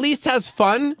it at least has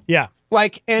fun. Yeah.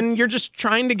 Like, and you're just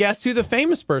trying to guess who the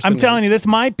famous person I'm telling is. you, this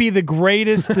might be the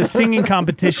greatest singing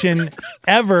competition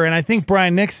ever, and I think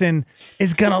Brian Nixon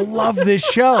is going to love this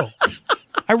show.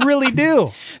 I really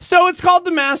do. So it's called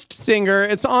The Masked Singer.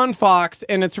 It's on Fox,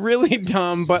 and it's really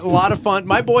dumb, but a lot of fun.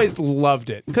 My boys loved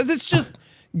it because it's just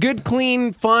good,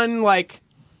 clean, fun, like...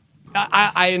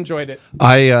 I enjoyed it.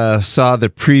 I saw the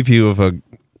preview of a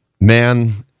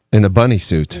man in a bunny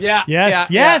suit. Yeah.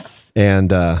 Yes.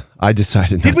 And I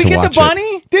decided not to watch it. Did we get the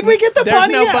bunny? Did we get the There's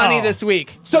bunny? no bunny this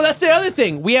week. So that's the other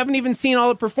thing. We haven't even seen all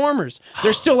the performers.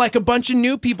 There's still like a bunch of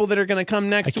new people that are going to come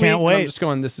next week. can't And wait. I'm just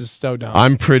going, this is so dumb.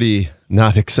 I'm pretty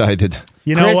not excited.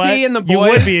 You know Chrissy what? and the You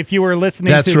would boys- be if you were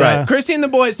listening That's to right. Chrissy and the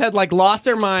boys had like lost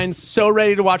their minds, so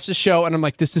ready to watch the show. And I'm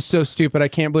like, this is so stupid. I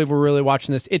can't believe we're really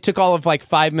watching this. It took all of like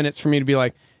 5 minutes for me to be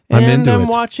like, I'm and into I'm it.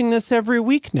 watching this every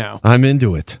week now. I'm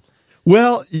into it.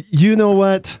 Well, you know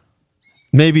what?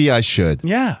 Maybe I should.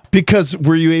 Yeah. Because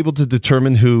were you able to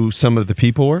determine who some of the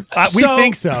people were? We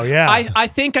think so, yeah. I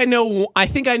think I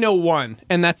know one,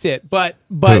 and that's it. But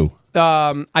Who?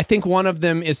 I think one of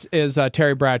them is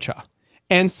Terry Bradshaw.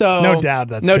 And so No doubt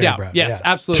that's no Terry doubt. Bradshaw, Yes,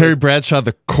 yeah. absolutely. Terry Bradshaw,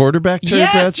 the quarterback. Terry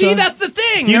Bradshaw. See, that's the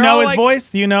thing. Do you They're know all his like- voice?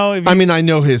 Do you know? If I mean, I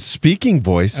know his speaking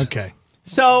voice. okay.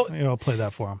 So I'll play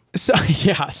that for him. So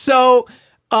yeah, so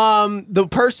the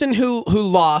person who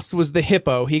lost was the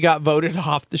hippo. He got voted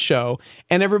off the show,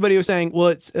 and everybody was saying, "Well,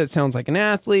 it sounds like an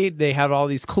athlete." They had all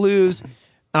these clues.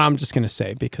 I'm just gonna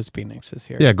say because Phoenix is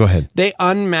here. Yeah, go ahead. They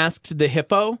unmasked the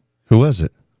hippo, Who was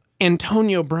it?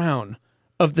 Antonio Brown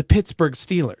of the Pittsburgh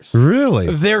Steelers.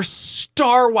 Really? Their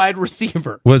star wide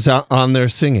receiver Was out on there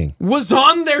singing. was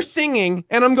on there singing,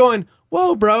 and I'm going,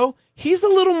 "Whoa, bro! He's a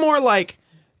little more like."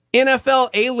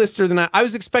 NFL A-lister than I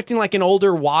was expecting, like an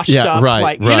older, washed up,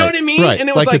 like you know what I mean? Right. And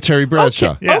it was like a Terry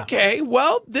Bradshaw. Okay,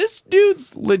 well, this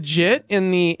dude's legit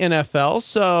in the NFL,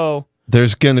 so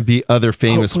There's going to be other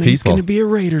famous hopefully he's people. going to be a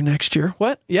Raider next year.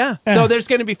 What? Yeah. So there's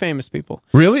going to be famous people.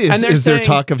 Really? And they're Is there saying-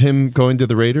 talk of him going to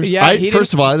the Raiders? Yeah,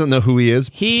 First of all, I don't know who he is,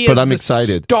 He but is I'm the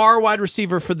excited. star wide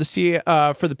receiver for the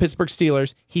Pittsburgh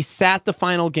Steelers. He sat the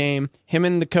final game. Him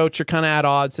and the coach are kind of at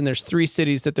odds, and there's 3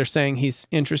 cities that they're saying he's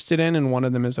interested in, and one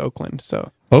of them is Oakland.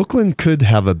 So Oakland could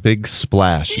have a big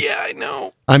splash. yeah, I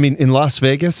know. I mean, in Las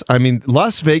Vegas,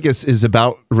 Las Vegas is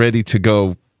about ready to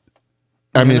go.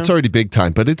 I mean, it's already big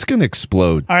time, but it's going to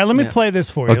explode. All right, let me play this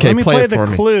for you. Okay, let me play play it the for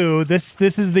me. clue. This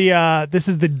is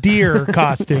the deer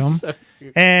costume, So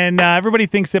stupid. and everybody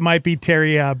thinks it might be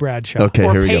Terry Bradshaw. Okay,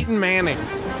 Or here we go. Peyton Manning.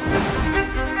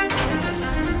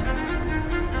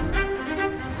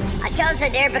 I chose the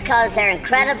deer because they're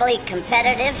incredibly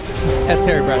competitive. That's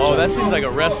Terry Bradshaw. Oh, that seems like a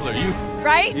wrestler. You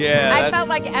Right? Yeah, I that- felt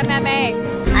like MMA.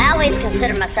 I always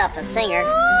consider myself a singer.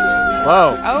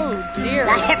 Whoa. Oh, dear.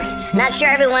 Not sure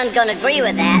everyone's going to agree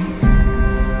with that.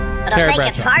 But Terry I think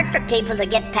it's Bradshaw. hard for people to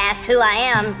get past who I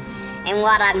am and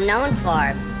what I'm known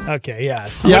for. Okay, yeah.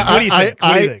 Yeah, What do you think?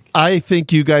 What do you think? I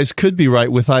think you guys could be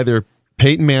right with either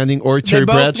Peyton Manning or Terry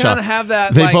both Bradshaw. kinda have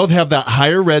that, They like- both have that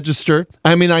higher register.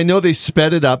 I mean, I know they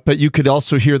sped it up, but you could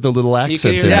also hear the little accent. You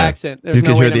can hear in the there. accent. There's you no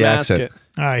could way hear to the mask accent. it.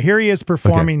 All right, here he is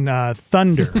performing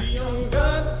Thunder. Young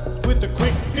gun with the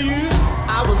quick fuse.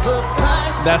 I was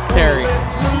uptight. That's Terry.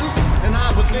 let loose, and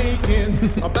I was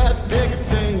thinking about bigger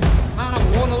things. I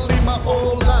don't want to leave my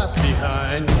old life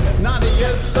behind. Not a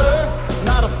yes, sir.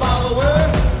 Not a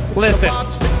follower. Listen.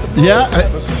 Yeah,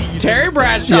 Terry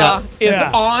Bradshaw is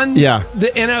Yeah. on Yeah.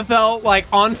 the NFL, like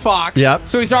on Fox. Yep.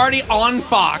 So he's already on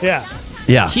Fox. Yeah.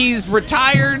 Yeah. He's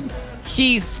retired.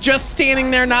 He's just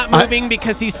standing there not moving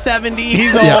because he's 70.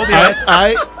 He's Yeah, old.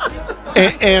 Yeah.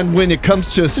 and when it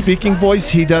comes to a speaking voice,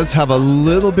 he does have a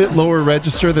little bit lower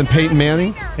register than Peyton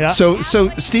Manning. Yeah. So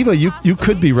Steve-O, you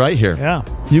could be right here. Yeah.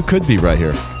 You could be right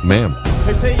here, ma'am.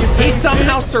 He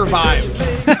somehow survived.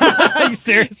 Are you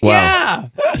serious? Wow.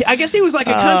 Yeah. I guess he was like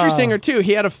a country singer too.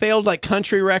 He had a failed like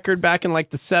country record back in like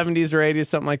the 70s or 80s,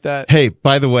 something like that. Hey,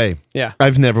 by the way, Yeah.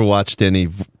 I've never watched any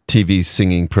TV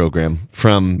singing program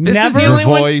from This is Never? the only The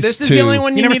one. Voice This is to the only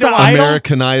one you never need to saw watch. Idol?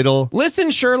 American Idol.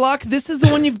 Listen, Sherlock, this is the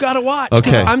one you've got to watch. 'Cause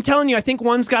Okay. I'm telling you, I think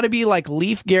one's got to be like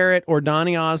Leif Garrett or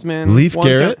Donny Osmond. Leif One's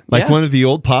Garrett, got- like yeah. one of the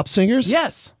old pop singers.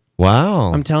 Yes.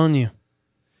 Wow. I'm telling you.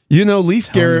 You know, Leif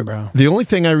Telling you, Garrett. bro. The only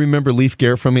thing I remember Leif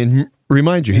Garrett from, and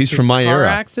remind you, he's is from my car era.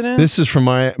 accident? This is from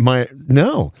my.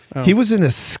 No, he was in a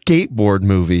skateboard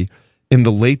movie in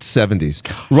the late 70s,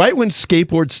 right when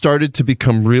skateboard started to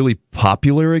become really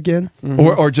popular again,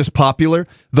 or just popular.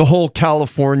 The whole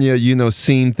California,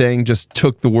 scene thing just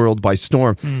took the world by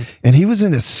storm, and he was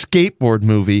in a skateboard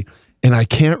movie, and I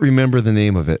can't remember the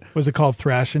name of it. Was it called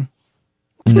Thrashing?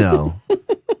 No,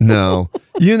 no.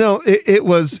 It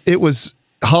was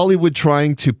Hollywood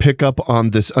trying to pick up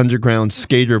on this underground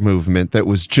skater movement that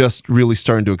was just really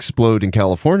starting to explode in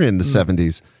California in the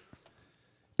 70s.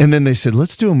 And then they said,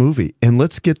 let's do a movie and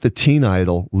let's get the teen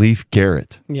idol Leif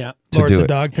Garrett Yeah. to Lords do of it.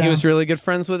 Dogtown? He was really good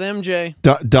friends with MJ.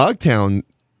 Dogtown,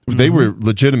 they were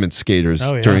legitimate skaters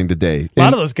Oh, yeah. during the day. A lot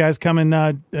And- of those guys come and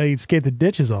skate the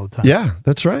ditches all the time. Yeah,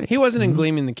 that's right. He wasn't in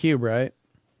Gleaming the Cube, right?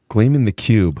 Gleaming the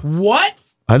Cube. What?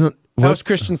 I don't. That what- was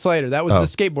Christian Slater. That was Oh. the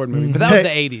skateboard movie, but that was the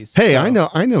 80s. Hey, so-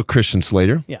 I know Christian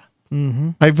Slater. Yeah.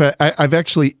 I've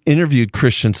actually interviewed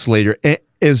Christian Slater,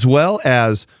 as well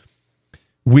as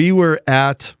we were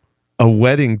at a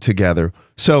wedding together.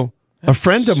 So a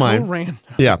friend of so mine, random.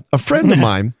 yeah, a friend of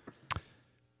mine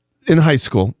in high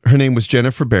school, her name was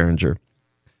Jennifer Behringer,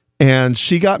 and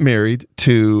she got married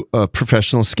to a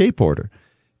professional skateboarder.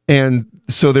 And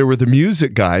so there were the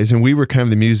music guys, and we were kind of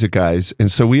the music guys.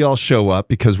 And so we all show up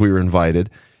because we were invited.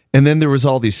 And then there was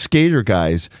all these skater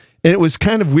guys. And it was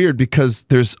kind of weird because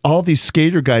there's all these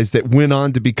skater guys that went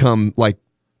on to become like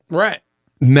Right.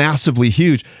 massively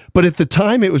huge. But at the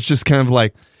time, it was just kind of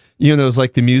like, You know, it's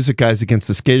like the music guys against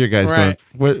the skater guys Right.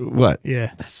 going, what?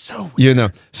 Yeah. That's so weird. You know.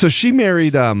 So she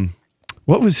married,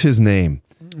 what was his name?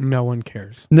 No one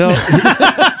cares. No.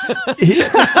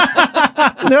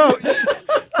 No.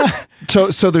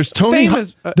 So there's Tony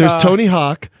Famous, Tony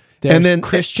Hawk. There's And then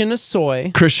Christian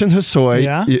Hosoi. Christian Hosoi.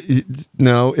 Yeah?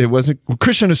 No, it wasn't.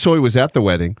 Christian Hosoi was at the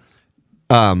wedding.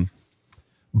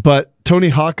 But Tony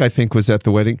Hawk, I think, was at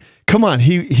the wedding. Come on,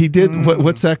 he did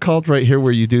what's that called right here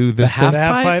where you do this half thing?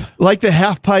 pipe? Like the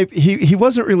half pipe. He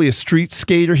wasn't really a street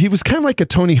skater. He was kind of like a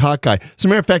Tony Hawk guy. As a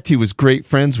matter of fact, he was great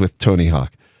friends with Tony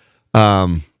Hawk.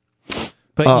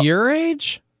 But your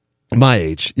age? My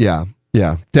age, yeah.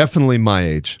 Definitely my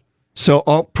age. So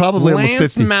probably almost 50.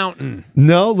 Lance Mountain.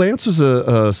 No, Lance was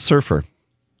a surfer.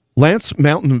 Lance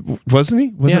Mountain, wasn't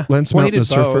he? Was it Lance Well, he Mountain a did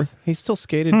surfer? both. He still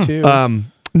skated too.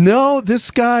 No,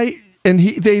 this guy, and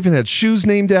they even had shoes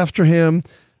named after him.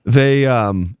 They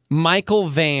Michael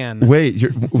Van. wait,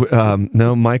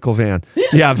 no, Michael Van.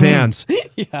 Yeah, Vans.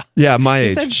 Yeah, my He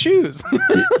age. said shoes.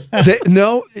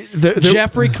 No,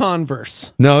 Jeffrey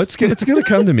Converse. No, it's going to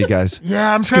come to me, guys.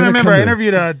 Yeah, I'm It's trying to gonna remember. come I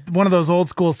interviewed one of those old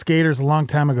school skaters a long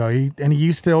time ago. He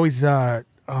used to always.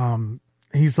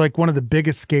 He's like one of the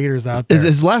biggest skaters out there.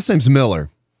 His last name's Miller.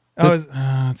 It's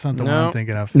not the one I'm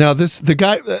thinking of. Now the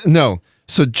guy. No,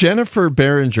 so Jennifer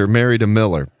Behringer married a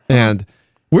Miller, and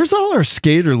where's all our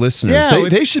skater listeners? Yeah,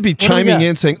 they should be do we chiming got?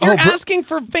 in saying, You're "Oh, bro, asking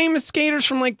for famous skaters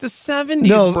from like the 70s,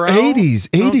 no, bro. 80s,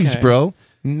 Okay. bro."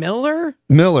 Miller?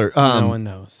 Miller. No one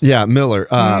knows. Yeah, Miller.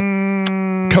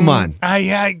 Come on,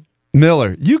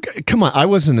 Miller. Come on. I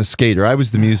wasn't a skater. I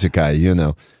was the music guy. You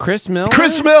know, Chris Miller?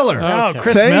 Chris Miller. Okay.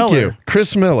 Chris Thank Miller. you,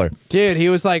 Chris Miller. Dude, he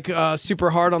was like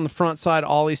super hard on the front side,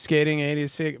 ollie skating, 80s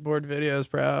skateboard videos,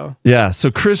 bro. Yeah. So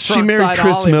she Front married side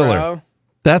Chris ollie, Miller. bro.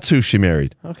 That's who she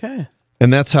married. Okay.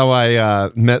 And that's how I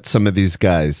met some of these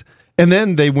guys. And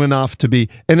then they went off to be,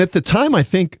 and at the time, I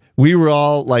think we were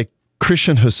all like,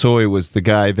 Christian Hosoi was the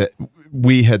guy that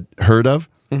we had heard of.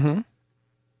 Mm-hmm.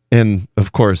 And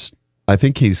of course, I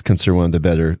think he's considered one of the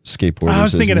better skateboarders. I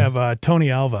was thinking isn't he? of Tony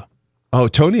Alva. Oh,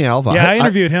 Tony Alva. Yeah, I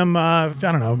interviewed him. I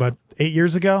don't know, about 8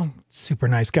 years ago. Super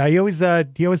nice guy. He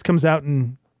always comes out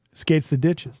and skates the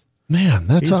ditches. Man,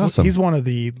 that's awesome. He's one of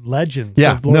the legends.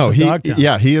 Yeah, of Lords of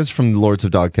Dogtown. he is from the Lords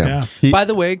of Dogtown. Yeah. By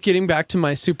the way, getting back to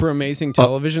my super amazing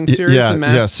television y- series, yeah, The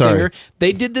Masked yeah, sorry. Singer,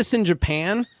 they did this in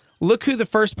Japan. Look who the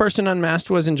first person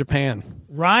unmasked was in Japan.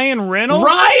 Ryan Reynolds?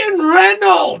 Ryan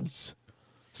Reynolds!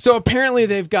 So apparently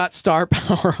they've got star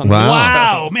power on Wow. this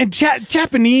Wow, man,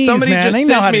 Japanese, Somebody man. just They know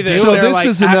sent how me to this. do So it. They're this like,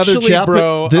 is another actually,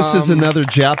 bro, this is another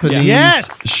Japanese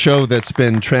Yes. show that's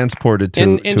been transported to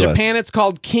In to Japan, us. it's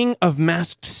called King of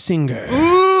Masked Singer.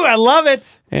 Ooh, I love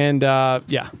it. And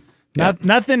yeah,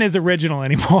 Nothing is original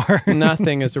anymore.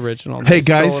 nothing is original. Hey, They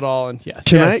stole guys, it all, and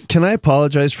yes. Can I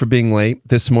apologize for being late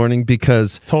this morning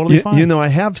because Totally fine. You know, I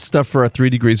have stuff for our 3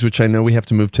 degrees, which I know we have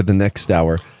to move to the next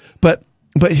hour.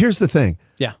 But here's the thing.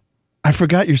 Yeah. I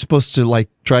forgot you're supposed to like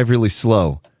drive really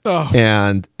slow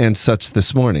and such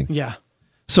this morning. Yeah.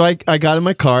 So I got in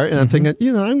my car and I'm thinking,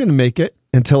 I'm going to make it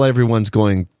until everyone's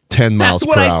going 10 miles That's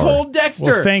what per I hour. told Dexter.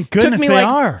 Well, thank goodness Took me they like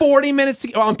are. 40 minutes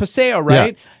to, on Paseo,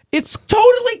 right? It's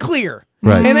totally clear.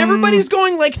 Right. And everybody's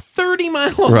going like 30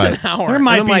 miles Right. an hour. There And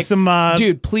might I'm be like, some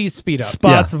dude, please speed up.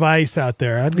 spots of ice out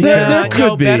there. There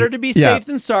could be. Better to be Yeah. safe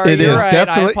than sorry. It You're is right.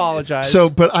 definitely. I apologize. So,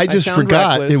 but I just sound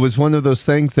forgot. reckless. It was one of those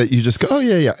things that you just go, oh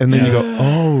yeah, and then you go,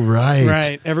 oh right,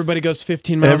 Right. Everybody goes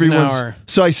 15 miles an hour.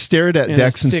 So I stared at In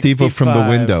Dex a and Steve-O from the 65.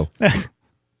 window,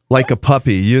 like a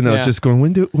puppy, Yeah. just going,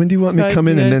 when do you want me to Hi, come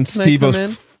in? And then guys, can I Steve-O,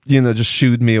 come just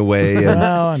shooed me away. And,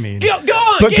 Well, I mean, Go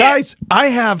on. but yeah. guys, I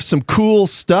have some cool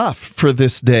stuff for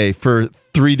this day for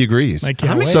 3 degrees. I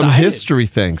can't I'm wait. Some excited. history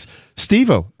things.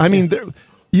 Steve-O, I mean,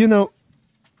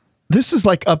 this is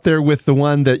like up there with the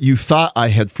one that you thought I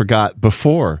had forgot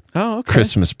before Oh, okay.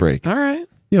 Christmas break. All right.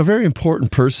 Very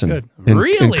important person Good. in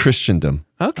Really? Christendom.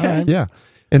 Okay. Yeah.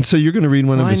 And so you're going to read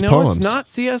one Well, of I his know poems. it's not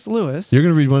C.S. Lewis. You're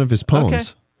going to read one of his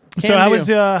poems. So Can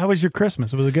how was your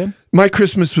Christmas? Was it good? My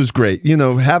Christmas was great.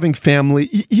 Having family.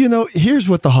 Here's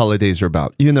what the holidays are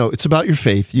about. It's about your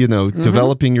faith,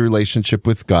 developing your relationship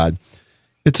with God.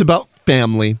 It's about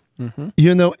family, and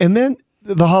then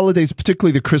the holidays,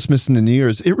 particularly the Christmas and the New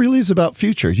Year's, it really is about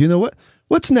future. You know what?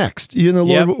 What's next? Lord,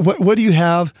 Yep. what do you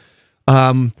have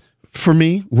for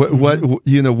me? What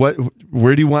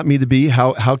where do you want me to be?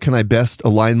 How can I best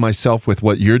align myself with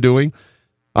what you're doing?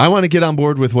 I want to get on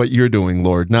board with what you're doing,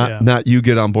 Lord, not you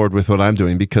get on board with what I'm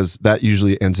doing, because that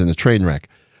usually ends in a train wreck.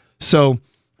 So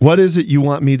what is it you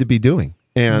want me to be doing?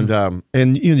 And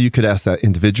you could ask that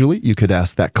individually, you could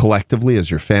ask that collectively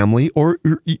as your family, or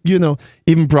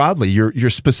even broadly your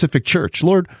specific church.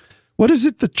 Lord, what is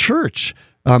it the church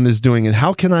is doing, and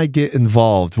how can I get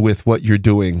involved with what you're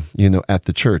doing, at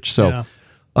the church? So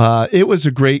it was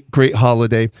a great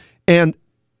holiday. And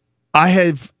I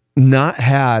have not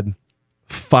had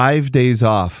 5 days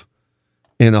off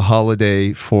in a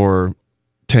holiday for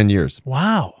 10 years.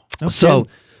 Wow. No So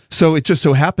kidding. it just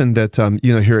so happened that,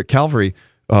 here at Calvary,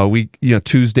 we,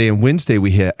 Tuesday and Wednesday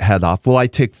we had off. Well, I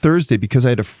take Thursday because I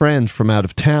had a friend from out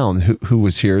of town who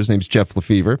was here. His name's Jeff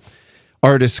Lefevre,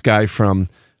 artist guy from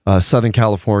Southern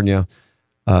California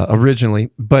originally.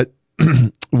 But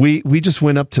we just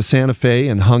went up to Santa Fe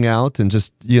and hung out and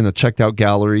just, checked out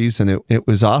galleries, and it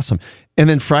was awesome. And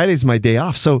then Friday's my day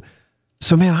off. So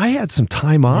man, I had some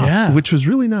time off, which was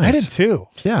really nice. I did too.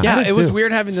 Yeah, it was too.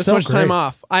 weird having this So much great. time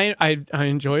off. I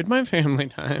enjoyed my family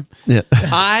time. Yeah.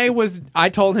 I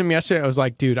told him yesterday, I was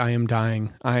like, dude, I am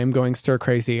dying. I am going stir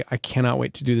crazy. I cannot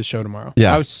wait to do the show tomorrow.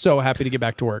 Yeah. I was so happy to get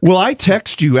back to work. Well, I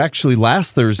texted you actually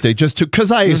last Thursday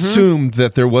because I assumed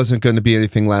that there wasn't going to be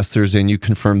anything last Thursday, and you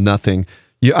confirmed nothing.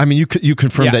 You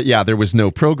confirmed that there was no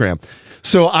program.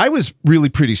 So I was really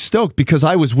pretty stoked because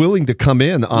I was willing to come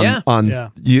in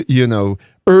on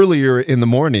earlier in the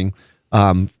morning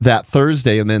that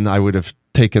Thursday, and then I would have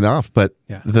taken off. But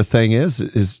the thing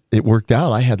is it worked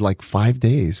out. I had like 5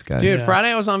 days, guys. Dude, Friday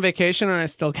I was on vacation and I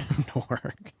still came to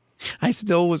work. I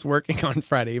still was working on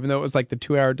Friday, even though it was like the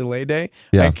 2-hour delay day.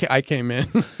 Yeah. I came in.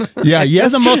 Yeah,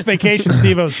 That's the most vacation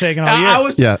Steve-O's taken all year. I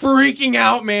was freaking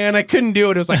out, man. I couldn't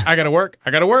do it. It was like, I got to work.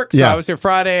 So I was here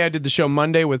Friday. I did the show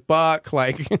Monday with Buck.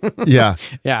 Like, yeah.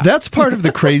 Yeah. That's part of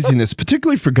the craziness,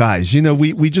 particularly for guys.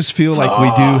 We just feel like we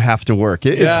do have to work.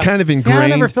 It's kind of ingrained. See, I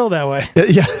never feel that way.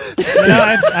 Yeah.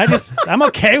 I'm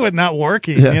okay with not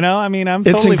working. Yeah. I mean, I'm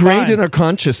it's totally ingrained fine. in our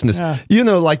consciousness. Yeah.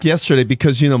 Like yesterday,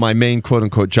 because my main quote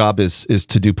unquote job is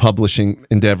to do publishing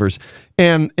endeavors,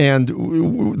 and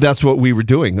that's what we were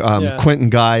doing. Quentin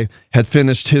Guy had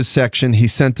finished his section. He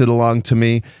sent it along to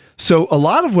me. So a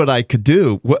lot of what I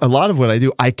do,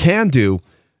 I can do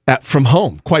from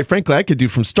home. Quite frankly, I could do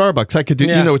from Starbucks. I could do,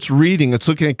 it's reading, it's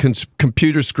looking at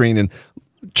computer screen and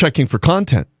checking for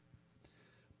content.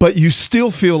 But you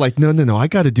still feel like, no, I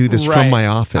got to do this from my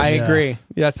office. I agree.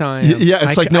 That's how I am. Yeah,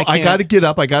 it's I got to get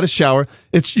up. I got to shower.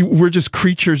 We're just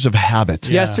creatures of habit.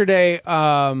 Yeah. Yesterday,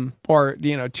 or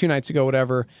 2 nights ago,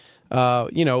 whatever.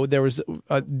 There was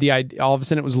the idea. All of a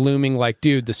sudden, it was looming. Like,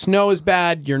 dude, the snow is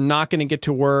bad. You're not going to get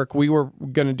to work. We were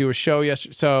going to do a show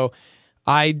yesterday, so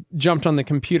I jumped on the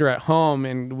computer at home,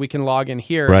 and we can log in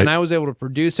here. Right. And I was able to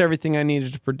produce everything I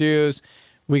needed to produce.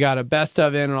 We got a best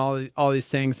of in and all these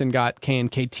things, and got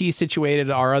KNKT situated,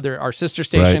 our sister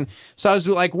station. Right. So I was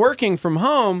like working from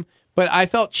home, but I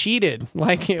felt cheated.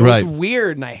 Like it was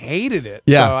weird, and I hated it.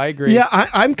 Yeah, so I agree. Yeah,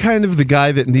 I'm kind of the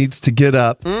guy that needs to get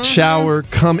up, shower,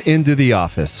 come into the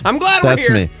office. I'm glad That's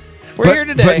we're here. me. We're here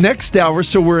today. But next hour,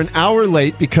 so we're an hour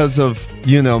late because of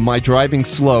my driving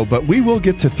slow. But we will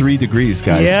get to 3 degrees,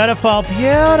 guys. Beautiful.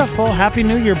 Happy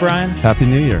New Year, Brian. Happy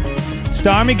New Year.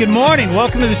 Starmy, good morning.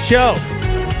 Welcome to the show.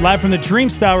 Live from the Dream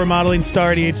Style Remodeling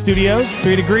Star 88 Studios.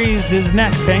 3 degrees is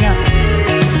next. Hang out.